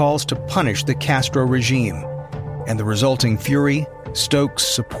 there are calls to punish the Castro regime. and the resulting fury stokes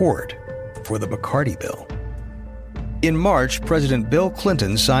support for the Bacardi bill. In March, President Bill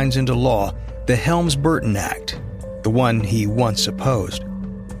Clinton signs into law the Helms-Burton Act, the one he once opposed.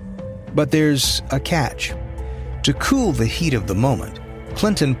 But there's a catch. To cool the heat of the moment,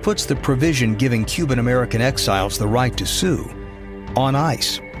 Clinton puts the provision giving Cuban-American exiles the right to sue on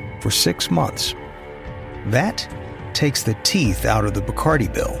ice for 6 months. That takes the teeth out of the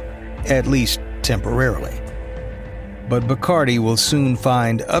Bacardi bill, at least temporarily. But Bacardi will soon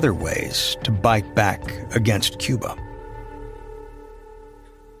find other ways to bite back against Cuba.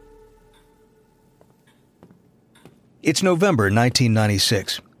 It's November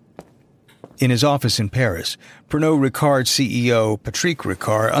 1996. In his office in Paris, Pernod Ricard CEO Patrick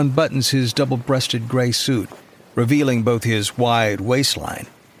Ricard unbuttons his double-breasted gray suit, revealing both his wide waistline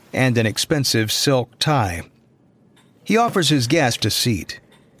and an expensive silk tie. He offers his guest a seat.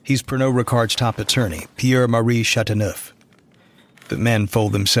 He's Pernod Ricard's top attorney, Pierre-Marie Chateauneuf. The men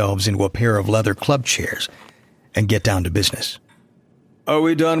fold themselves into a pair of leather club chairs and get down to business. Are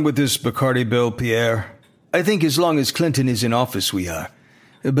we done with this Bacardi bill, Pierre? I think as long as Clinton is in office, we are.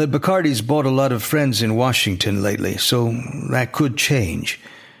 But Bacardi's bought a lot of friends in Washington lately, so that could change.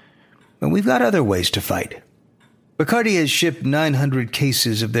 And we've got other ways to fight. Bacardi has shipped 900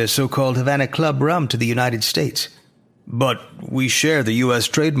 cases of their so-called Havana Club rum to the United States. But we share the U.S.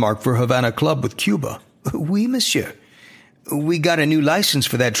 trademark for Havana Club with Cuba. Oui, monsieur. We got a new license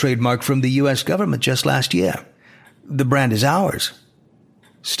for that trademark from the U.S. government just last year. The brand is ours.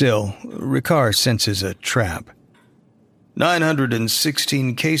 Still, Ricard senses a trap.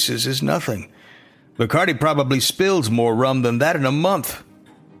 916 cases is nothing. Bacardi probably spills more rum than that in a month.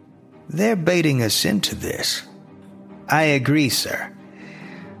 They're baiting us into this. I agree, sir.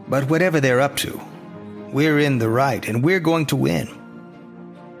 But whatever they're up to, we're in the right and we're going to win.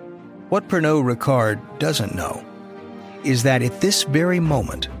 What Pernod Ricard doesn't know is that at this very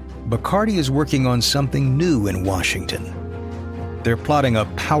moment, Bacardi is working on something new in Washington. They're plotting a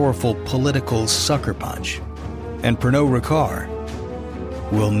powerful political sucker punch, and Pernod Ricard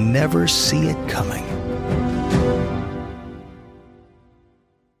will never see it coming.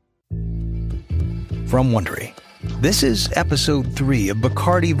 From Wondery, this is episode 3 of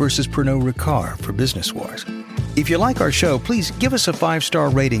Bacardi vs. Pernod Ricard for Business Wars. If you like our show, please give us a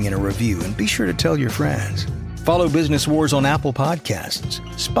 5-star rating and a review, and be sure to tell your friends. Follow Business Wars on Apple Podcasts,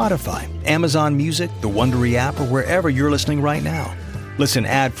 Spotify, Amazon Music, the Wondery app, or wherever you're listening right now. Listen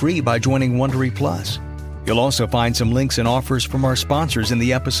ad-free by joining Wondery Plus. You'll also find some links and offers from our sponsors in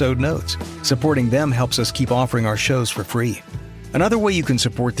the episode notes. Supporting them helps us keep offering our shows for free. Another way you can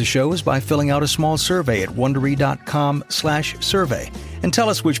support the show is by filling out a small survey at Wondery.com/survey and tell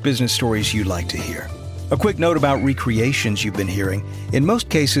us which business stories you'd like to hear. A quick note about recreations you've been hearing. In most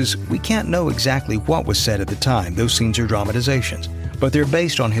cases, we can't know exactly what was said at the time. Those scenes are dramatizations, but they're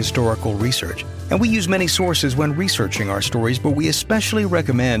based on historical research. And we use many sources when researching our stories, but we especially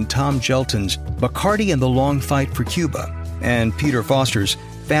recommend Tom Gelton's Bacardi and the Long Fight for Cuba and Peter Foster's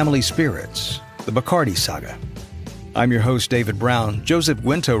Family Spirits, the Bacardi Saga. I'm your host, David Brown. Joseph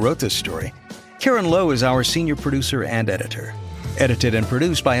Guinto wrote this story. Karen Lowe is our senior producer and editor. Edited and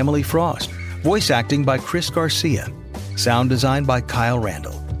produced by Emily Frost. Voice acting by Chris Garcia. Sound design by Kyle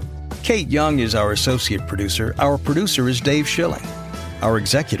Randall. Kate Young is our associate producer. Our producer is Dave Schilling. Our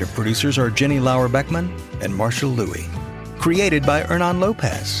executive producers are Jenny Lauer-Beckman and Marshall Louie. Created by Hernan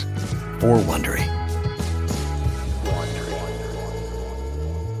Lopez for Wondery.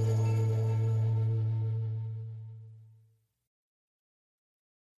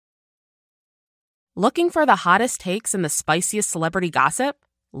 Looking for the hottest takes and the spiciest celebrity gossip?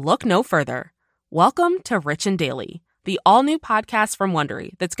 Look no further. Welcome to Rich and Daily, the all-new podcast from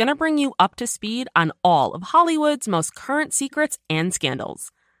Wondery that's going to bring you up to speed on all of Hollywood's most current secrets and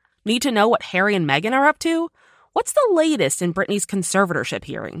scandals. Need to know what Harry and Meghan are up to? What's the latest in Britney's conservatorship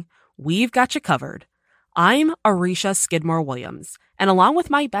hearing? We've got you covered. I'm Arisha Skidmore-Williams, and along with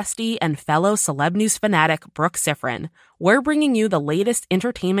my bestie and fellow celeb news fanatic Brooke Sifrin, we're bringing you the latest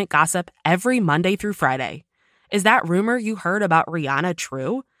entertainment gossip every Monday through Friday. Is that rumor you heard about Rihanna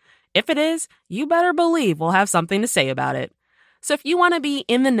true? If it is, you better believe we'll have something to say about it. So if you want to be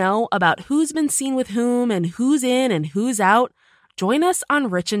in the know about who's been seen with whom and who's in and who's out, join us on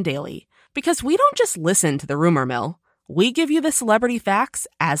Rich and Daily, because we don't just listen to the rumor mill. We give you the celebrity facts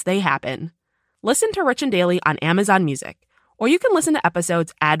as they happen. Listen to Rich and Daily on Amazon Music, or you can listen to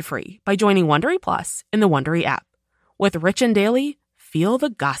episodes ad-free by joining Wondery Plus in the Wondery app. With Rich and Daily, feel the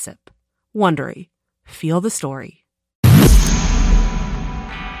gossip. Wondery. Feel the story.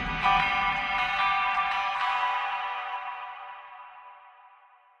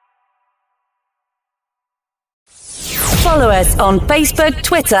 Follow us on Facebook,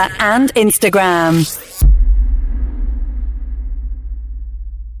 Twitter, and Instagram.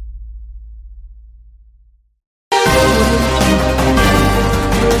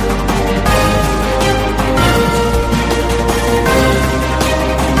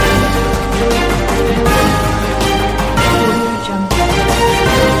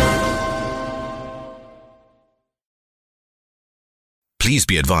 Please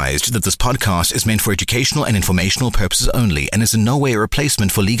be advised that this podcast is meant for educational and informational purposes only and is in no way a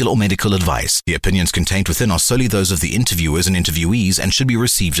replacement for legal or medical advice. The opinions contained within are solely those of the interviewers and interviewees and should be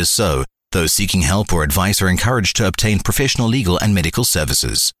received as so. Those seeking help or advice are encouraged to obtain professional legal and medical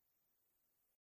services.